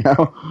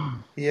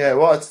 Yeah,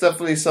 well, it's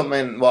definitely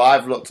something. Well,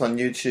 I've looked on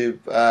YouTube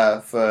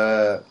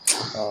for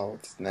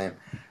what's his name,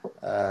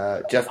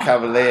 Jeff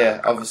Cavalier.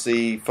 Obviously,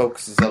 he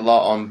focuses a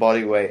lot on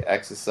bodyweight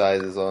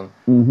exercises on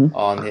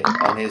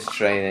his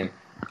training,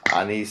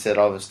 and he said,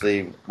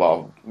 obviously,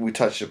 well, we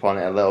touched upon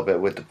it a little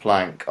bit with the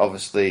plank.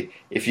 Obviously,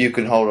 if you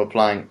can hold a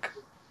plank,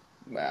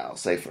 well,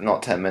 say for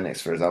not 10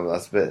 minutes, for example,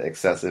 that's a bit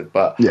excessive,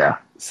 but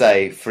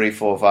say 3,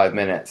 4, 5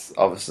 minutes,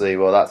 obviously,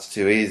 well, that's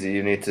too easy.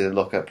 You need to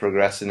look at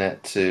progressing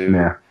it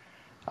to,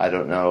 I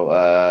don't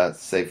know,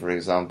 say, for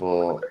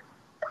example,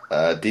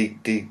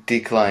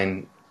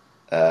 decline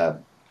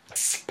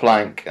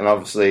plank, and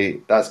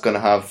obviously that's going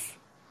to have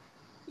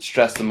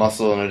stress the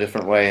muscle in a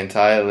different way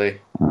entirely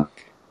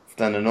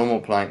than a normal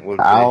plank would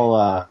be.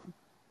 I'll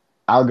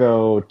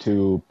go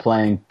to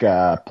plank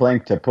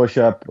to push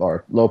up,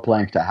 or low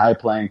plank to high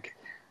plank.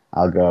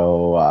 I'll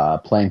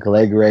go plank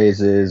leg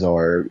raises,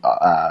 or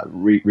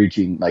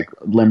reaching like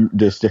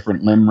just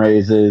different limb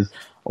raises,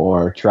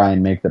 or try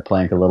and make the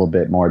plank a little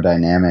bit more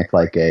dynamic,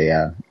 like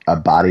a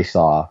body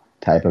saw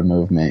type of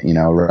movement.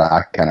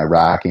 Kind of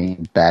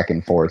rocking back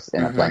and forth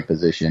in a plank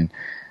position.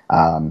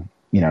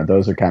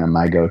 Those are kind of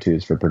my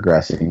go-tos for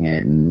progressing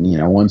it. And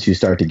once you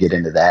start to get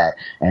into that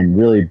and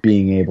really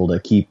being able to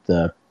keep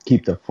the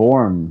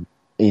form,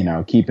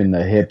 keeping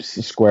the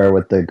hips square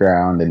with the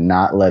ground and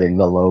not letting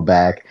the low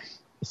back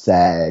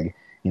sag,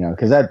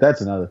 because that's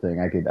another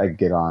thing I could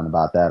get on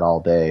about that all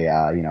day.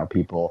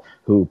 People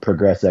who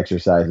progress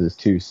exercises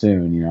too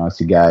soon. I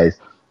see guys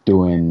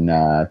doing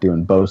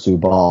Bosu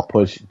ball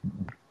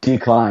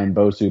decline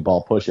Bosu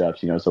ball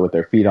push-ups, so with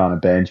their feet on a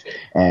bench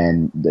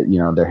and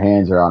their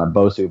hands are on a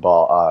Bosu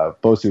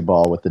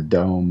ball with the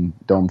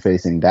dome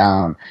facing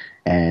down,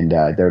 and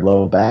their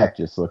low back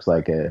just looks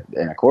like an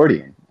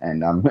accordion.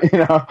 And I'm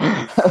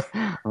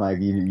like,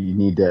 you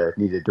need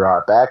to draw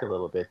it back a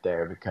little bit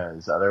there,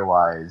 because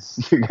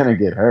otherwise you're gonna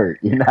get hurt.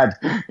 You're not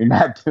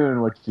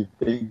doing what you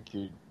think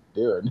you're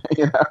doing.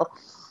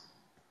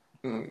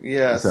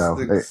 Yes. So,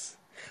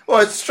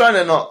 well, it's trying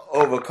to not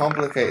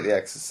overcomplicate the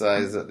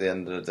exercise at the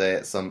end of the day.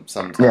 At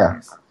sometimes.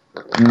 Yeah.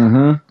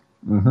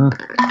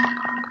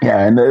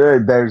 Yeah, and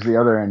there's the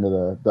other end of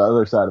the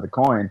other side of the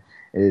coin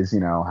is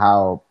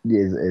how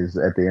is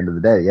at the end of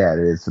the day. Yeah, it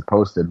is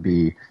supposed to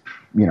be.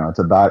 It's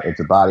a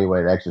body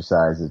weight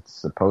exercise. It's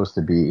supposed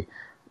to be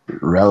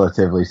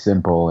relatively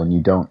simple, and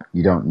you don't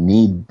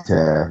need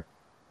to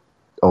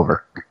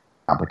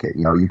overcomplicate.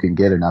 You can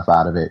get enough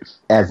out of it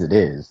as it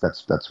is.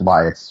 That's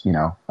why it's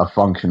a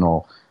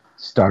functional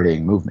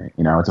starting movement.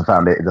 It's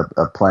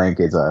a plank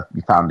is a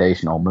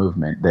foundational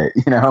movement that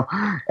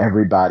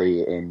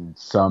everybody in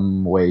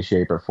some way,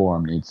 shape, or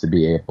form needs to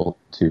be able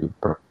to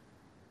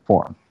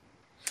perform.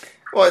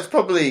 Well, it's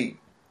probably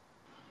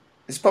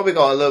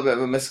got a little bit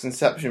of a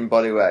misconception,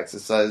 bodyweight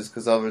exercises,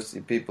 because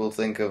obviously people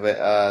think of it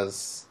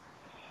as,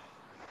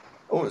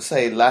 I wouldn't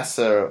say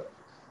lesser,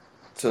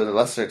 to a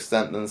lesser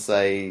extent than,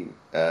 say,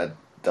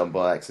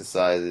 dumbbell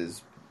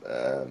exercises,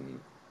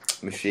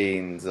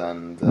 machines,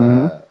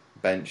 and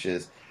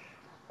benches,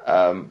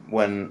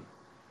 when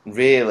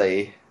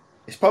really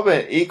it's probably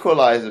an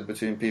equalizer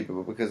between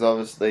people, because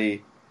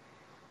obviously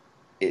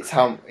it's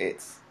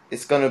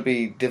going to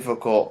be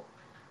difficult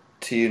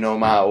to you no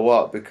matter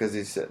what, because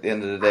it's at the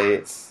end of the day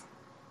it's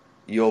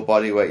your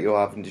body weight you're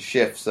having to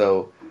shift,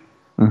 so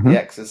the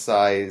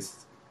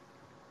exercise,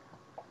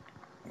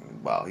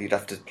 well, you'd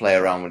have to play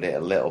around with it a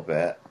little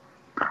bit,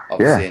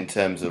 obviously, in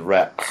terms of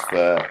reps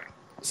for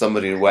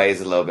somebody who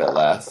weighs a little bit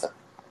less.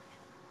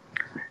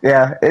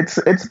 Yeah,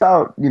 it's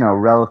about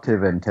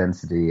relative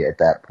intensity at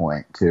that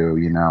point too.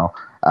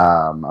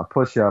 A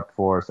push up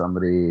for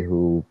somebody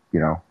who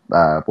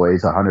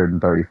weighs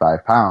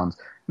 135 pounds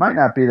might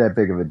not be that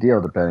big of a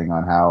deal depending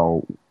on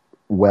how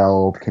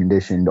well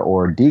conditioned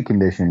or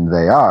deconditioned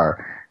they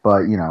are.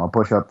 But, a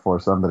push-up for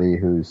somebody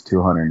who's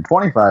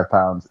 225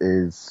 pounds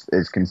is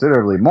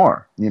considerably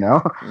more,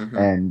 Mm-hmm.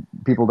 and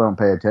people don't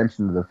pay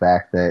attention to the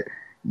fact that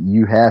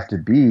you have to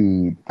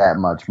be that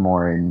much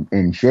more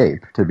in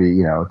shape to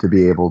be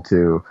able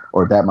to,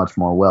 or that much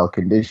more well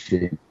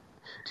conditioned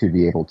to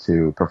be able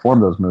to perform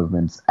those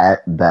movements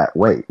at that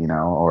weight,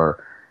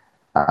 or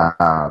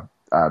a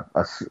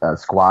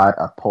squat,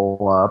 a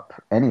pull up,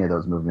 any of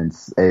those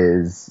movements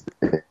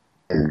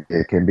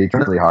it can be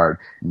really hard.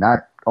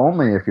 Not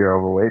only if you're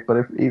overweight,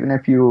 but even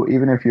if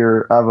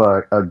you're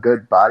of a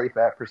good body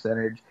fat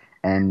percentage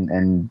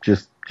and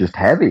just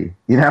heavy,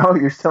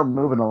 you're still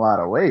moving a lot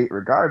of weight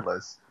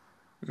regardless.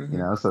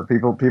 Mm-hmm. So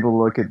people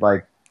look at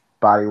like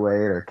body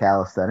weight or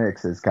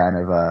calisthenics as kind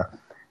of a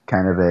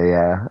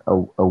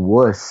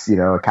wuss,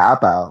 a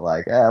cop out,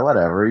 like,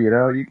 whatever,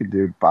 you can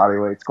do body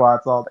weight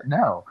squats all day.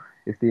 No,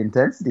 if the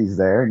intensity's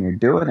there and you're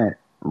doing it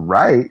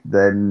right,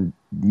 then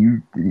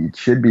you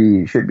should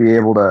be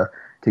able to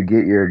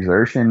get your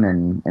exertion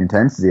and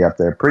intensity up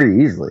there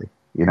pretty easily,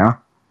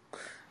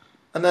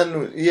 And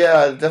then,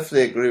 yeah, I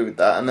definitely agree with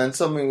that. And then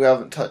something we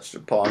haven't touched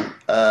upon,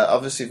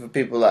 obviously for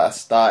people that are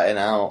starting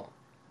out,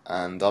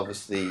 and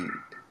obviously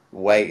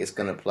weight is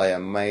going to play a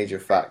major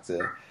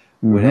factor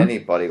with any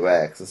body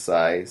weight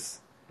exercise.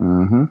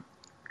 Mm-hmm.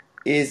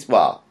 It's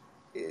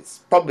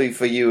probably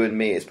for you and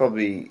me,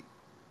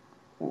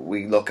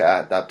 we look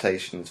at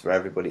adaptations for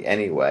everybody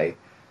anyway.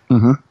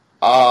 Mm-hmm.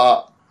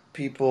 Are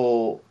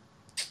people,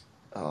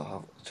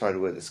 I'll try to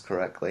word this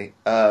correctly,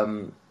 are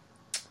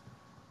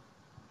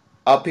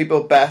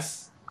people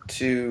best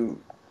to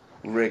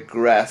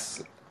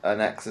regress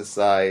an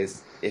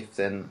exercise if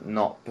they're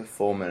not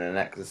performing an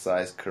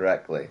exercise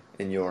correctly,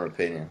 in your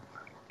opinion?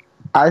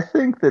 I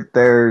think that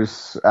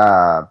there's,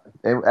 I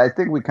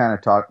think we kind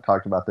of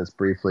talked about this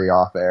briefly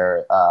off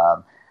air.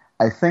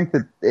 I think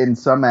that in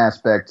some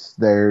aspects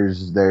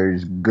there's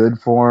good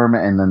form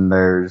and then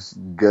there's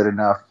good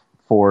enough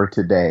for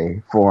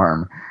today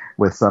form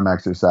with some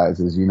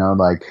exercises.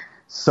 Like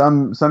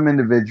some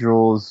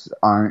individuals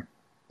aren't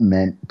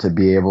meant to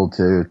be able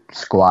to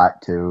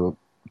squat to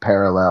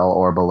parallel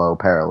or below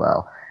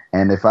parallel.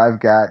 And if I've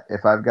got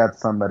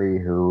somebody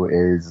who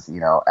is,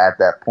 at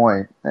that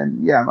point, then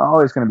yeah, I'm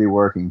always going to be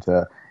working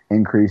to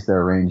increase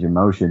their range of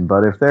motion.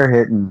 But if they're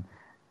hitting,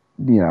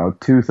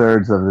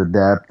 2/3 of the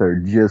depth or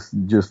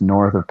just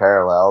north of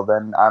parallel,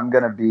 then I'm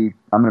going to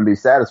be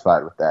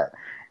satisfied with that.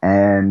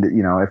 And,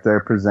 if they're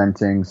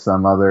presenting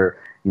some other,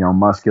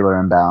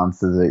 muscular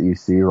imbalances that you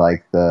see,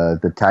 like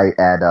the tight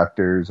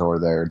adductors or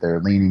they're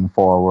leaning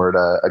forward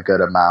a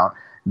good amount,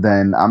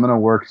 then I'm going to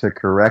work to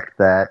correct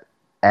that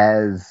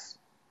as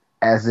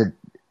it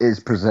is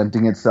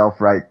presenting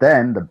itself right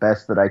then, the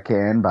best that I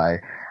can by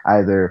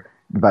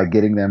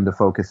getting them to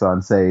focus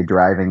on, say,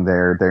 driving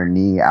their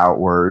knee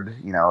outward,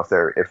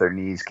 if their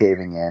knee's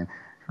caving in,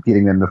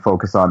 getting them to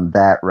focus on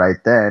that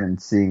right then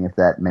and seeing if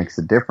that makes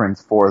a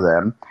difference for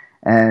them,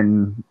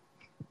 and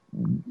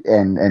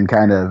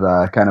kind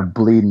of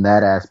bleeding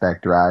that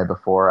aspect dry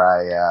before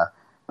I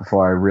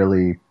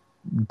really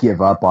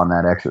give up on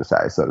that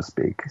exercise, so to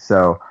speak.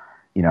 So,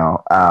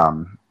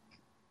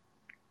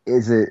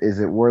 is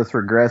it worth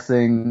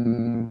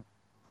regressing?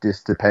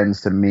 Just depends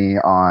to me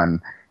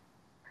on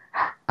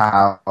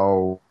how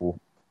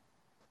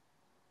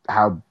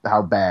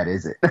bad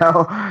is it? Can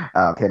I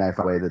find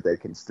a way that they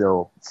can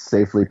still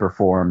safely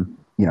perform,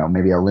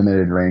 maybe a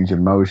limited range of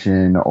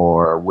motion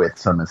or with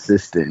some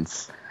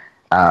assistance,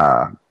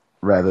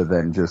 rather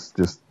than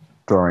just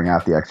throwing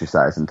out the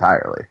exercise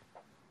entirely?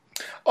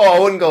 Oh, I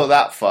wouldn't go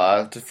that far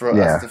as to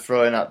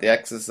throwing out the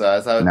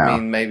exercise. I would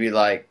mean maybe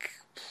like,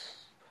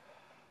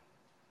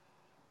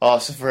 so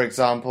for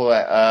example,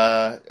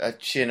 a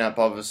chin up,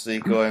 obviously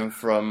going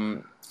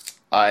from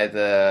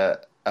either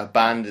a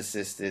band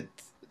assisted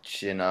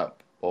chin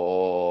up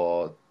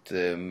or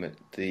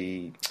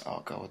the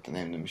what's the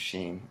name of the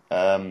machine?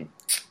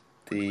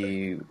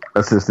 The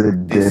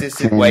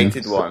assisted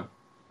weighted one.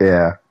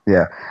 Yeah.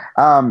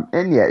 And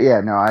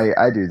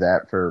I do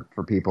that for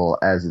people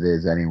as it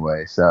is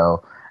anyway.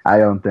 So I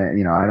don't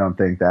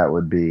think that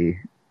would be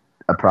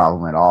a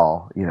problem at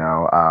all.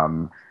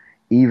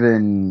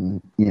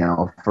 Even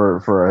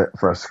for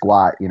a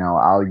squat,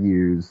 I'll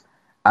use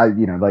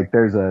like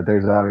there's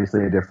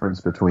obviously a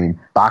difference between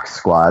box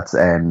squats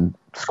and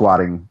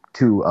squatting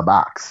to a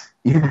box.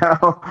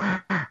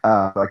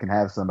 I can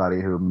have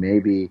somebody who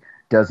maybe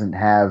doesn't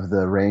have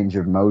the range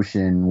of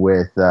motion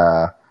with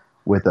a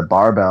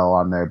barbell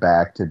on their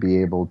back to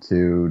be able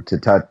to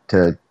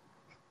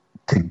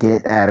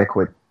get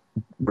adequate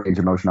range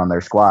of motion on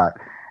their squat.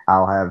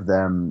 I'll have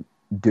them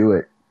do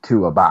it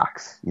to a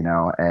box,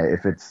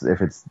 if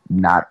it's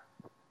not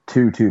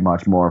too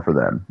much more for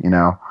them,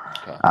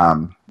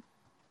 Okay.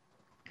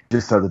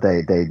 Just so that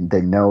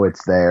they know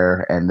it's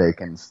there and they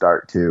can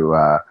start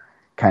to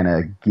kind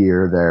of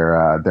gear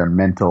their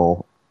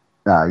mental,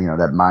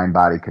 that mind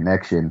body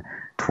connection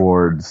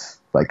towards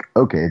like,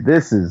 okay,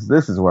 this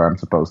is where I'm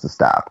supposed to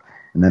stop.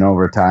 and then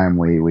over time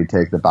we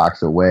take the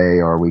box away,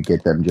 or we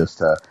get them just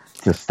to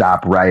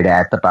stop right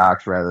at the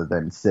box rather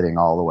than sitting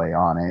all the way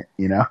on it.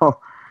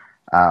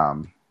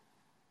 Um,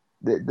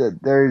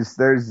 there's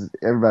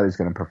everybody's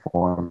going to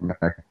perform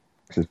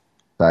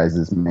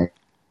exercises maybe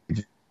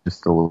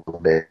just a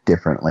little bit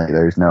differently.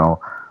 There's no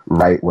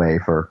right way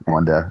for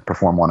one to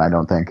perform one, I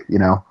don't think.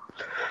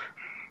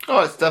 Oh,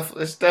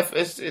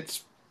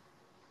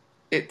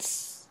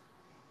 it's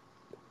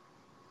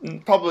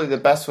probably the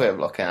best way of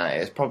looking at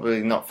it is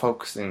probably not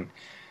focusing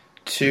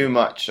too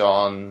much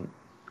on,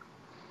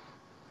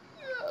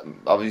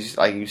 obviously,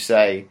 like you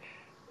say,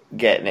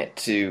 getting it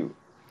to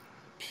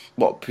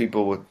what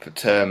people would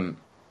term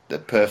the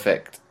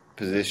perfect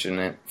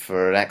position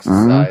for an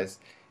exercise.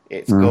 Mm-hmm.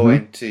 It's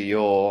going to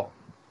your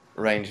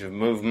range of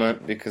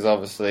movement, because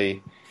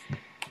obviously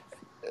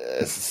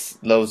there's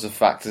loads of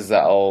factors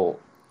that all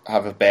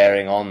have a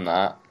bearing on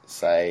that.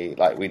 Say,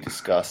 like we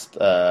discussed,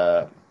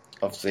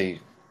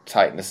 obviously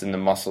tightness in the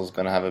muscle is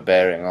going to have a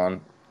bearing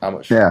on how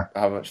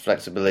much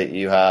flexibility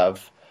you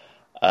have.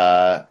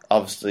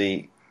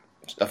 Obviously,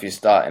 if you're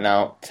starting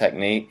out,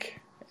 technique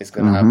is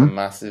going to have a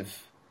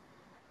massive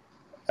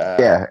and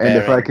bearing.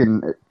 If I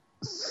can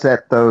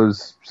set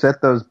those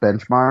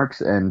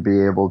benchmarks and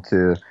be able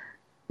to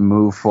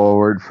move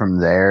forward from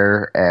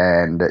there,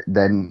 and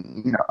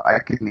then I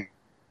can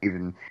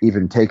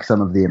even take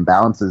some of the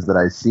imbalances that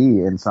I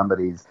see in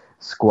somebody's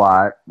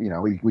squat.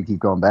 We keep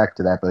going back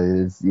to that, but it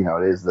is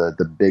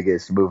the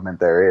biggest movement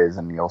there is,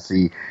 and you'll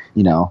see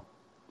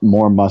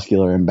more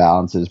muscular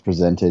imbalances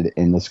presented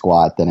in the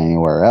squat than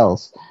anywhere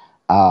else.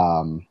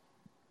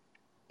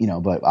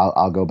 But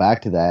I'll go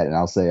back to that and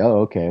I'll say, oh,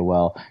 okay,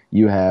 well,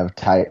 you have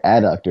tight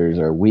adductors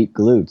or weak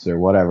glutes or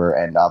whatever,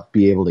 and I'll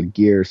be able to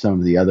gear some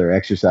of the other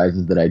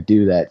exercises that I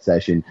do that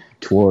session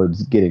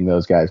towards getting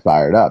those guys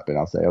fired up. And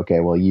I'll say, okay,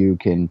 well, you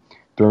can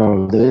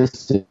throw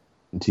this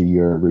into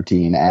your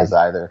routine as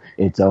either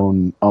its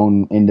own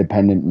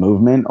independent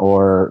movement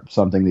or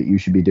something that you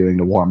should be doing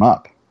to warm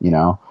up.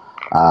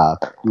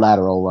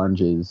 Lateral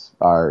lunges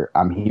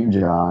I'm huge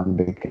on,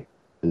 because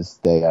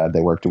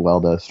they work well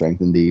to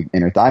strengthen the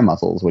inner thigh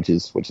muscles, which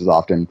is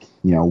often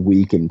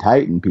weak and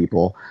tight in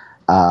people,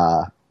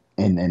 and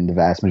the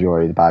vast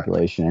majority of the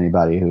population.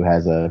 Anybody who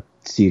has a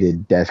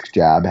seated desk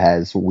job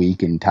has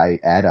weak and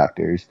tight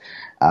adductors.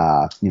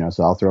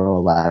 So I'll throw a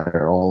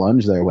lateral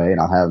lunge their way,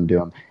 and I'll have them do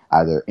them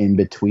either in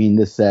between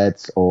the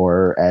sets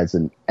or as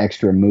an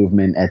extra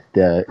movement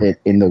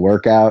in the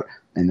workout,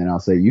 and then I'll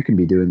say you can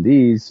be doing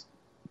these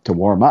to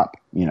warm up,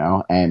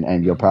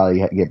 and you'll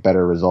probably get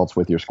better results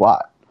with your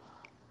squat.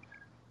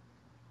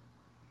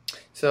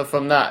 So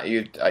from that,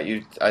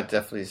 I'd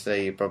definitely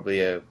say you're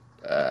probably a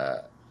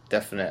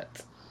definite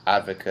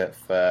advocate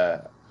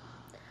for, I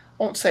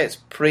won't say it's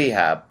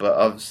prehab, but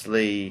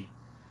obviously,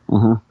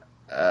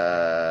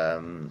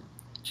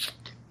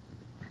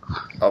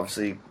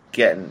 obviously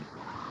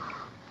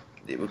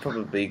it would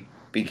probably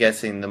be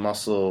getting the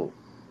muscle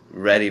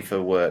ready for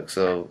work.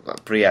 So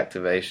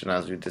pre-activation,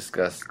 as we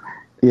discussed.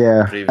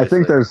 Yeah, previously. I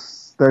think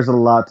there's a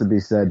lot to be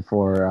said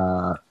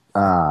for.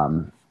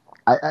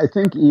 I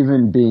think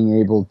even being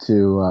able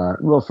to,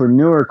 for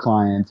newer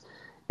clients,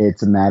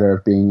 it's a matter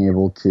of being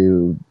able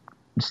to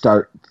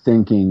start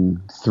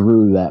thinking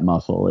through that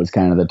muscle is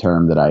kind of the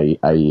term that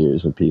I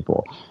use with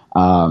people.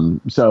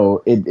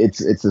 So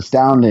it's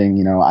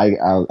astounding,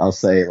 I'll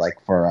say,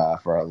 like for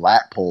a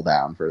lat pull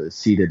down, for the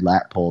seated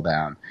lat pull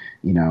down,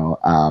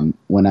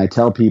 when I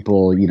tell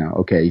people,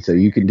 okay, so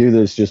you can do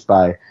this just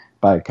by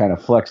kind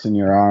of flexing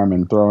your arm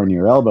and throwing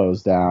your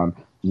elbows down,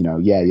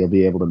 you'll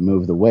be able to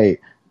move the weight.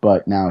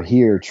 But now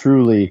here,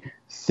 truly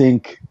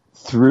think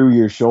through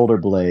your shoulder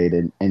blade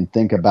and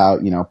think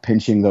about,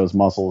 pinching those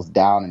muscles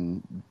down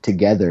and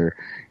together,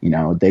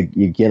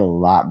 you get a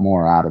lot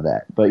more out of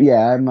that. But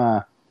yeah,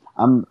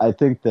 I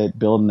think that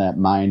building that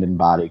mind and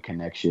body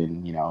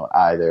connection,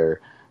 either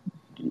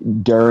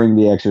during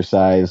the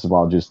exercise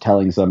while just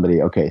telling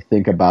somebody, okay,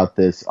 think about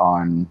this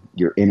on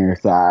your inner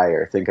thigh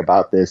or think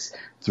about this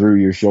through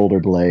your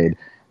shoulder blade.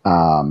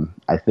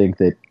 I think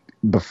that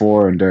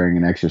before and during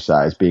an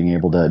exercise, being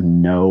able to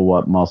know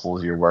what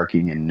muscles you're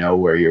working and know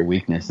where your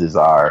weaknesses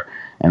are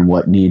and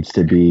what needs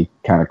to be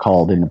kind of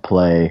called into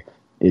play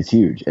is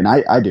huge. And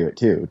I do it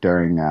too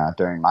during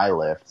my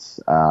lifts.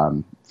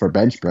 For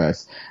bench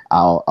press,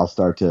 I'll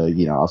start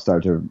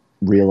to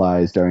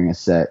realize during a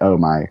set, oh,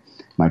 my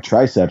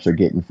triceps are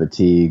getting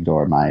fatigued,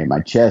 or my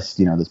chest,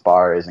 this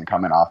bar isn't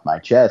coming off my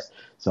chest.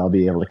 So I'll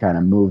be able to kind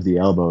of move the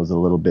elbows a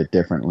little bit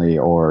differently,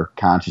 or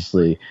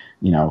consciously,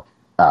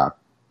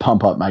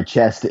 pump up my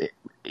chest,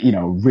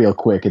 real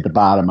quick at the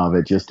bottom of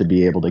it, just to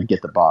be able to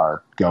get the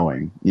bar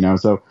going,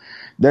 so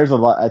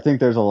I think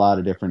there's a lot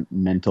of different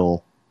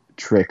mental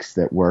tricks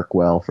that work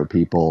well for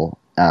people,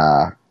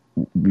 that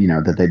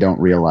they don't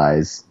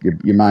realize.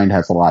 Your mind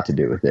has a lot to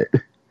do with it.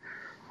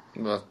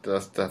 Well,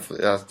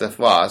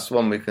 that's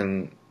one we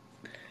can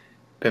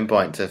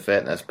pinpoint to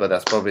fitness, but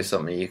that's probably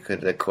something you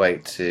could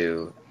equate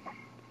to,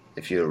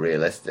 if you're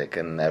realistic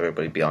and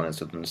everybody be honest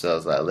with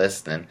themselves that are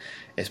listening,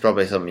 it's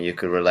probably something you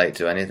could relate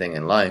to anything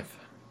in life.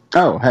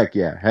 Oh, heck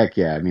yeah.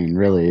 I mean,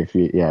 really, if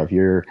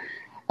you're,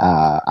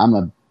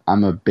 I'm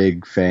a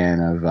big fan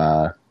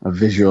of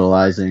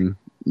visualizing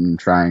and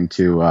trying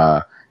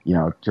to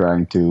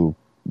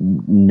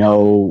know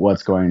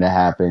what's going to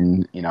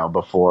happen,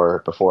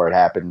 before it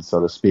happens,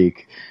 so to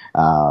speak.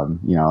 And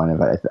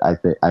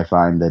if I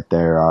find that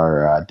there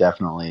are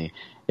definitely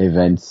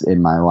events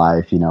in my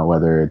life,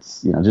 whether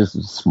it's,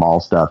 just small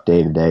stuff,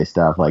 day to day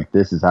stuff, like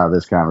this is how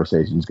this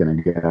conversation is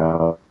going to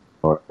go,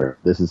 or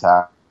this is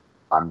how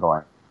I'm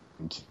going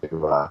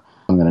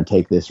I'm going to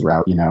take this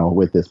route,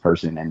 with this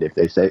person. And if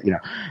they say,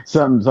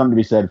 something to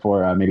be said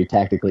for maybe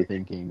tactically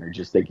thinking or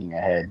just thinking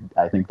ahead,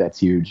 I think that's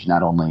huge,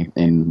 not only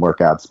in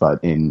workouts,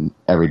 but in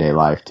everyday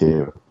life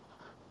too.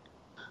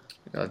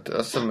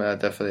 That's something I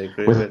definitely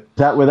agree with.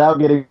 Without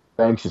getting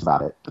anxious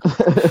about it,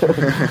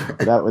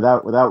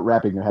 without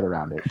wrapping your head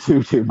around it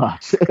too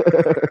much.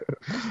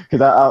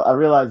 Because I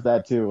realize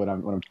that too when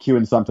I'm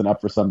queuing something up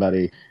for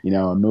somebody,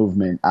 a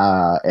movement,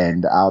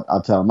 and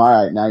I'll tell them, all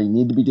right, now you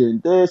need to be doing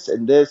this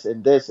and this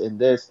and this and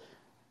this,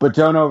 but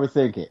don't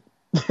overthink it.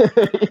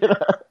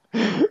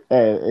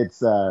 And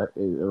it's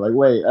like,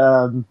 wait,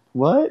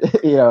 what?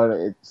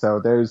 So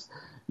there's,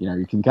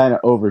 you can kind of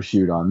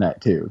overshoot on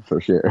that too,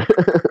 for sure.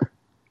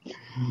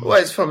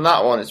 Well, it's from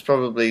that one. It's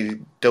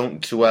probably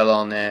don't dwell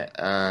on it,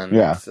 and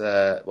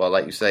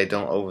like you say,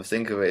 don't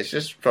overthink of it. It's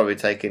just probably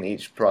taking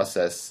each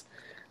process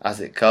as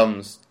it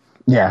comes.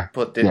 Yeah.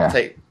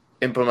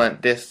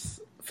 Implement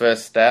this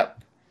first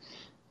step.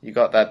 You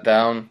got that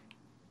down.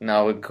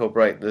 Now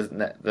incorporate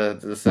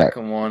the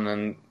second one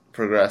and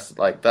progress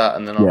like that.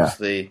 And then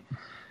obviously,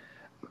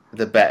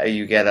 the better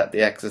you get at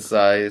the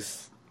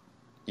exercise,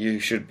 you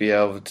should be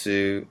able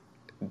to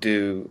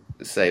do.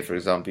 Say, for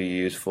example, you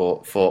use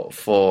four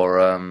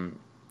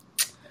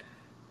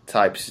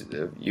types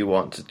you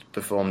want to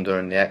perform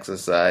during the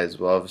exercise.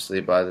 Well,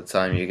 obviously, by the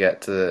time you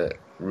get to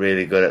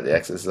really good at the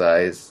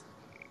exercise,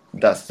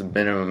 that's the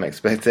minimum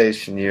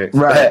expectation you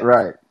expect.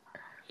 Right.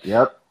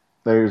 Yep.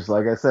 There's,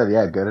 like I said,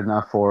 good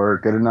enough for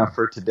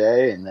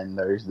today, and then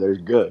there's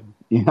good.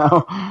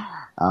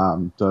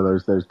 So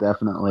there's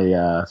definitely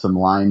some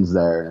lines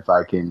there, and if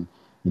I can,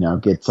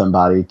 get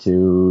somebody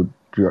to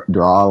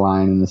draw a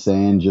line in the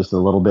sand just a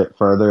little bit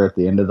further at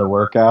the end of the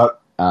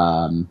workout,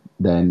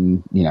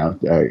 then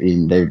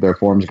their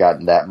form's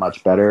gotten that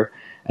much better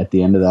at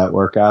the end of that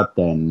workout,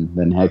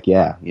 then heck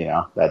yeah,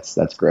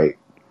 that's great.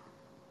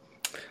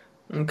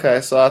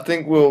 Okay, so I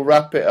think we'll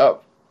wrap it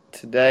up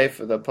today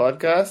for the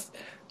podcast.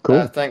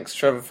 Cool. Thanks,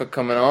 Trevor, for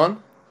coming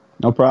on.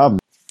 No problem.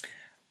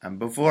 And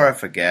before I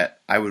forget,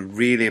 I would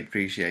really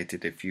appreciate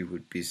it if you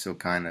would be so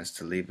kind as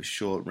to leave a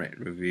short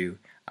written review,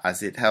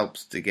 as it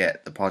helps to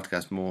get the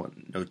podcast more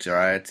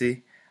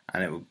notoriety,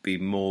 and it would be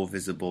more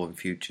visible in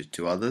future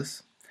to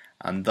others,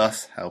 and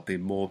thus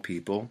helping more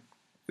people,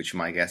 which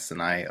my guests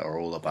and I are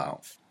all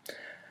about.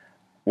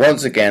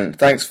 Once again,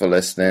 thanks for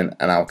listening,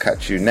 and I'll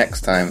catch you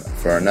next time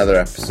for another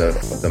episode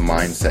of the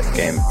Mindset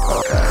Game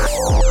Podcast.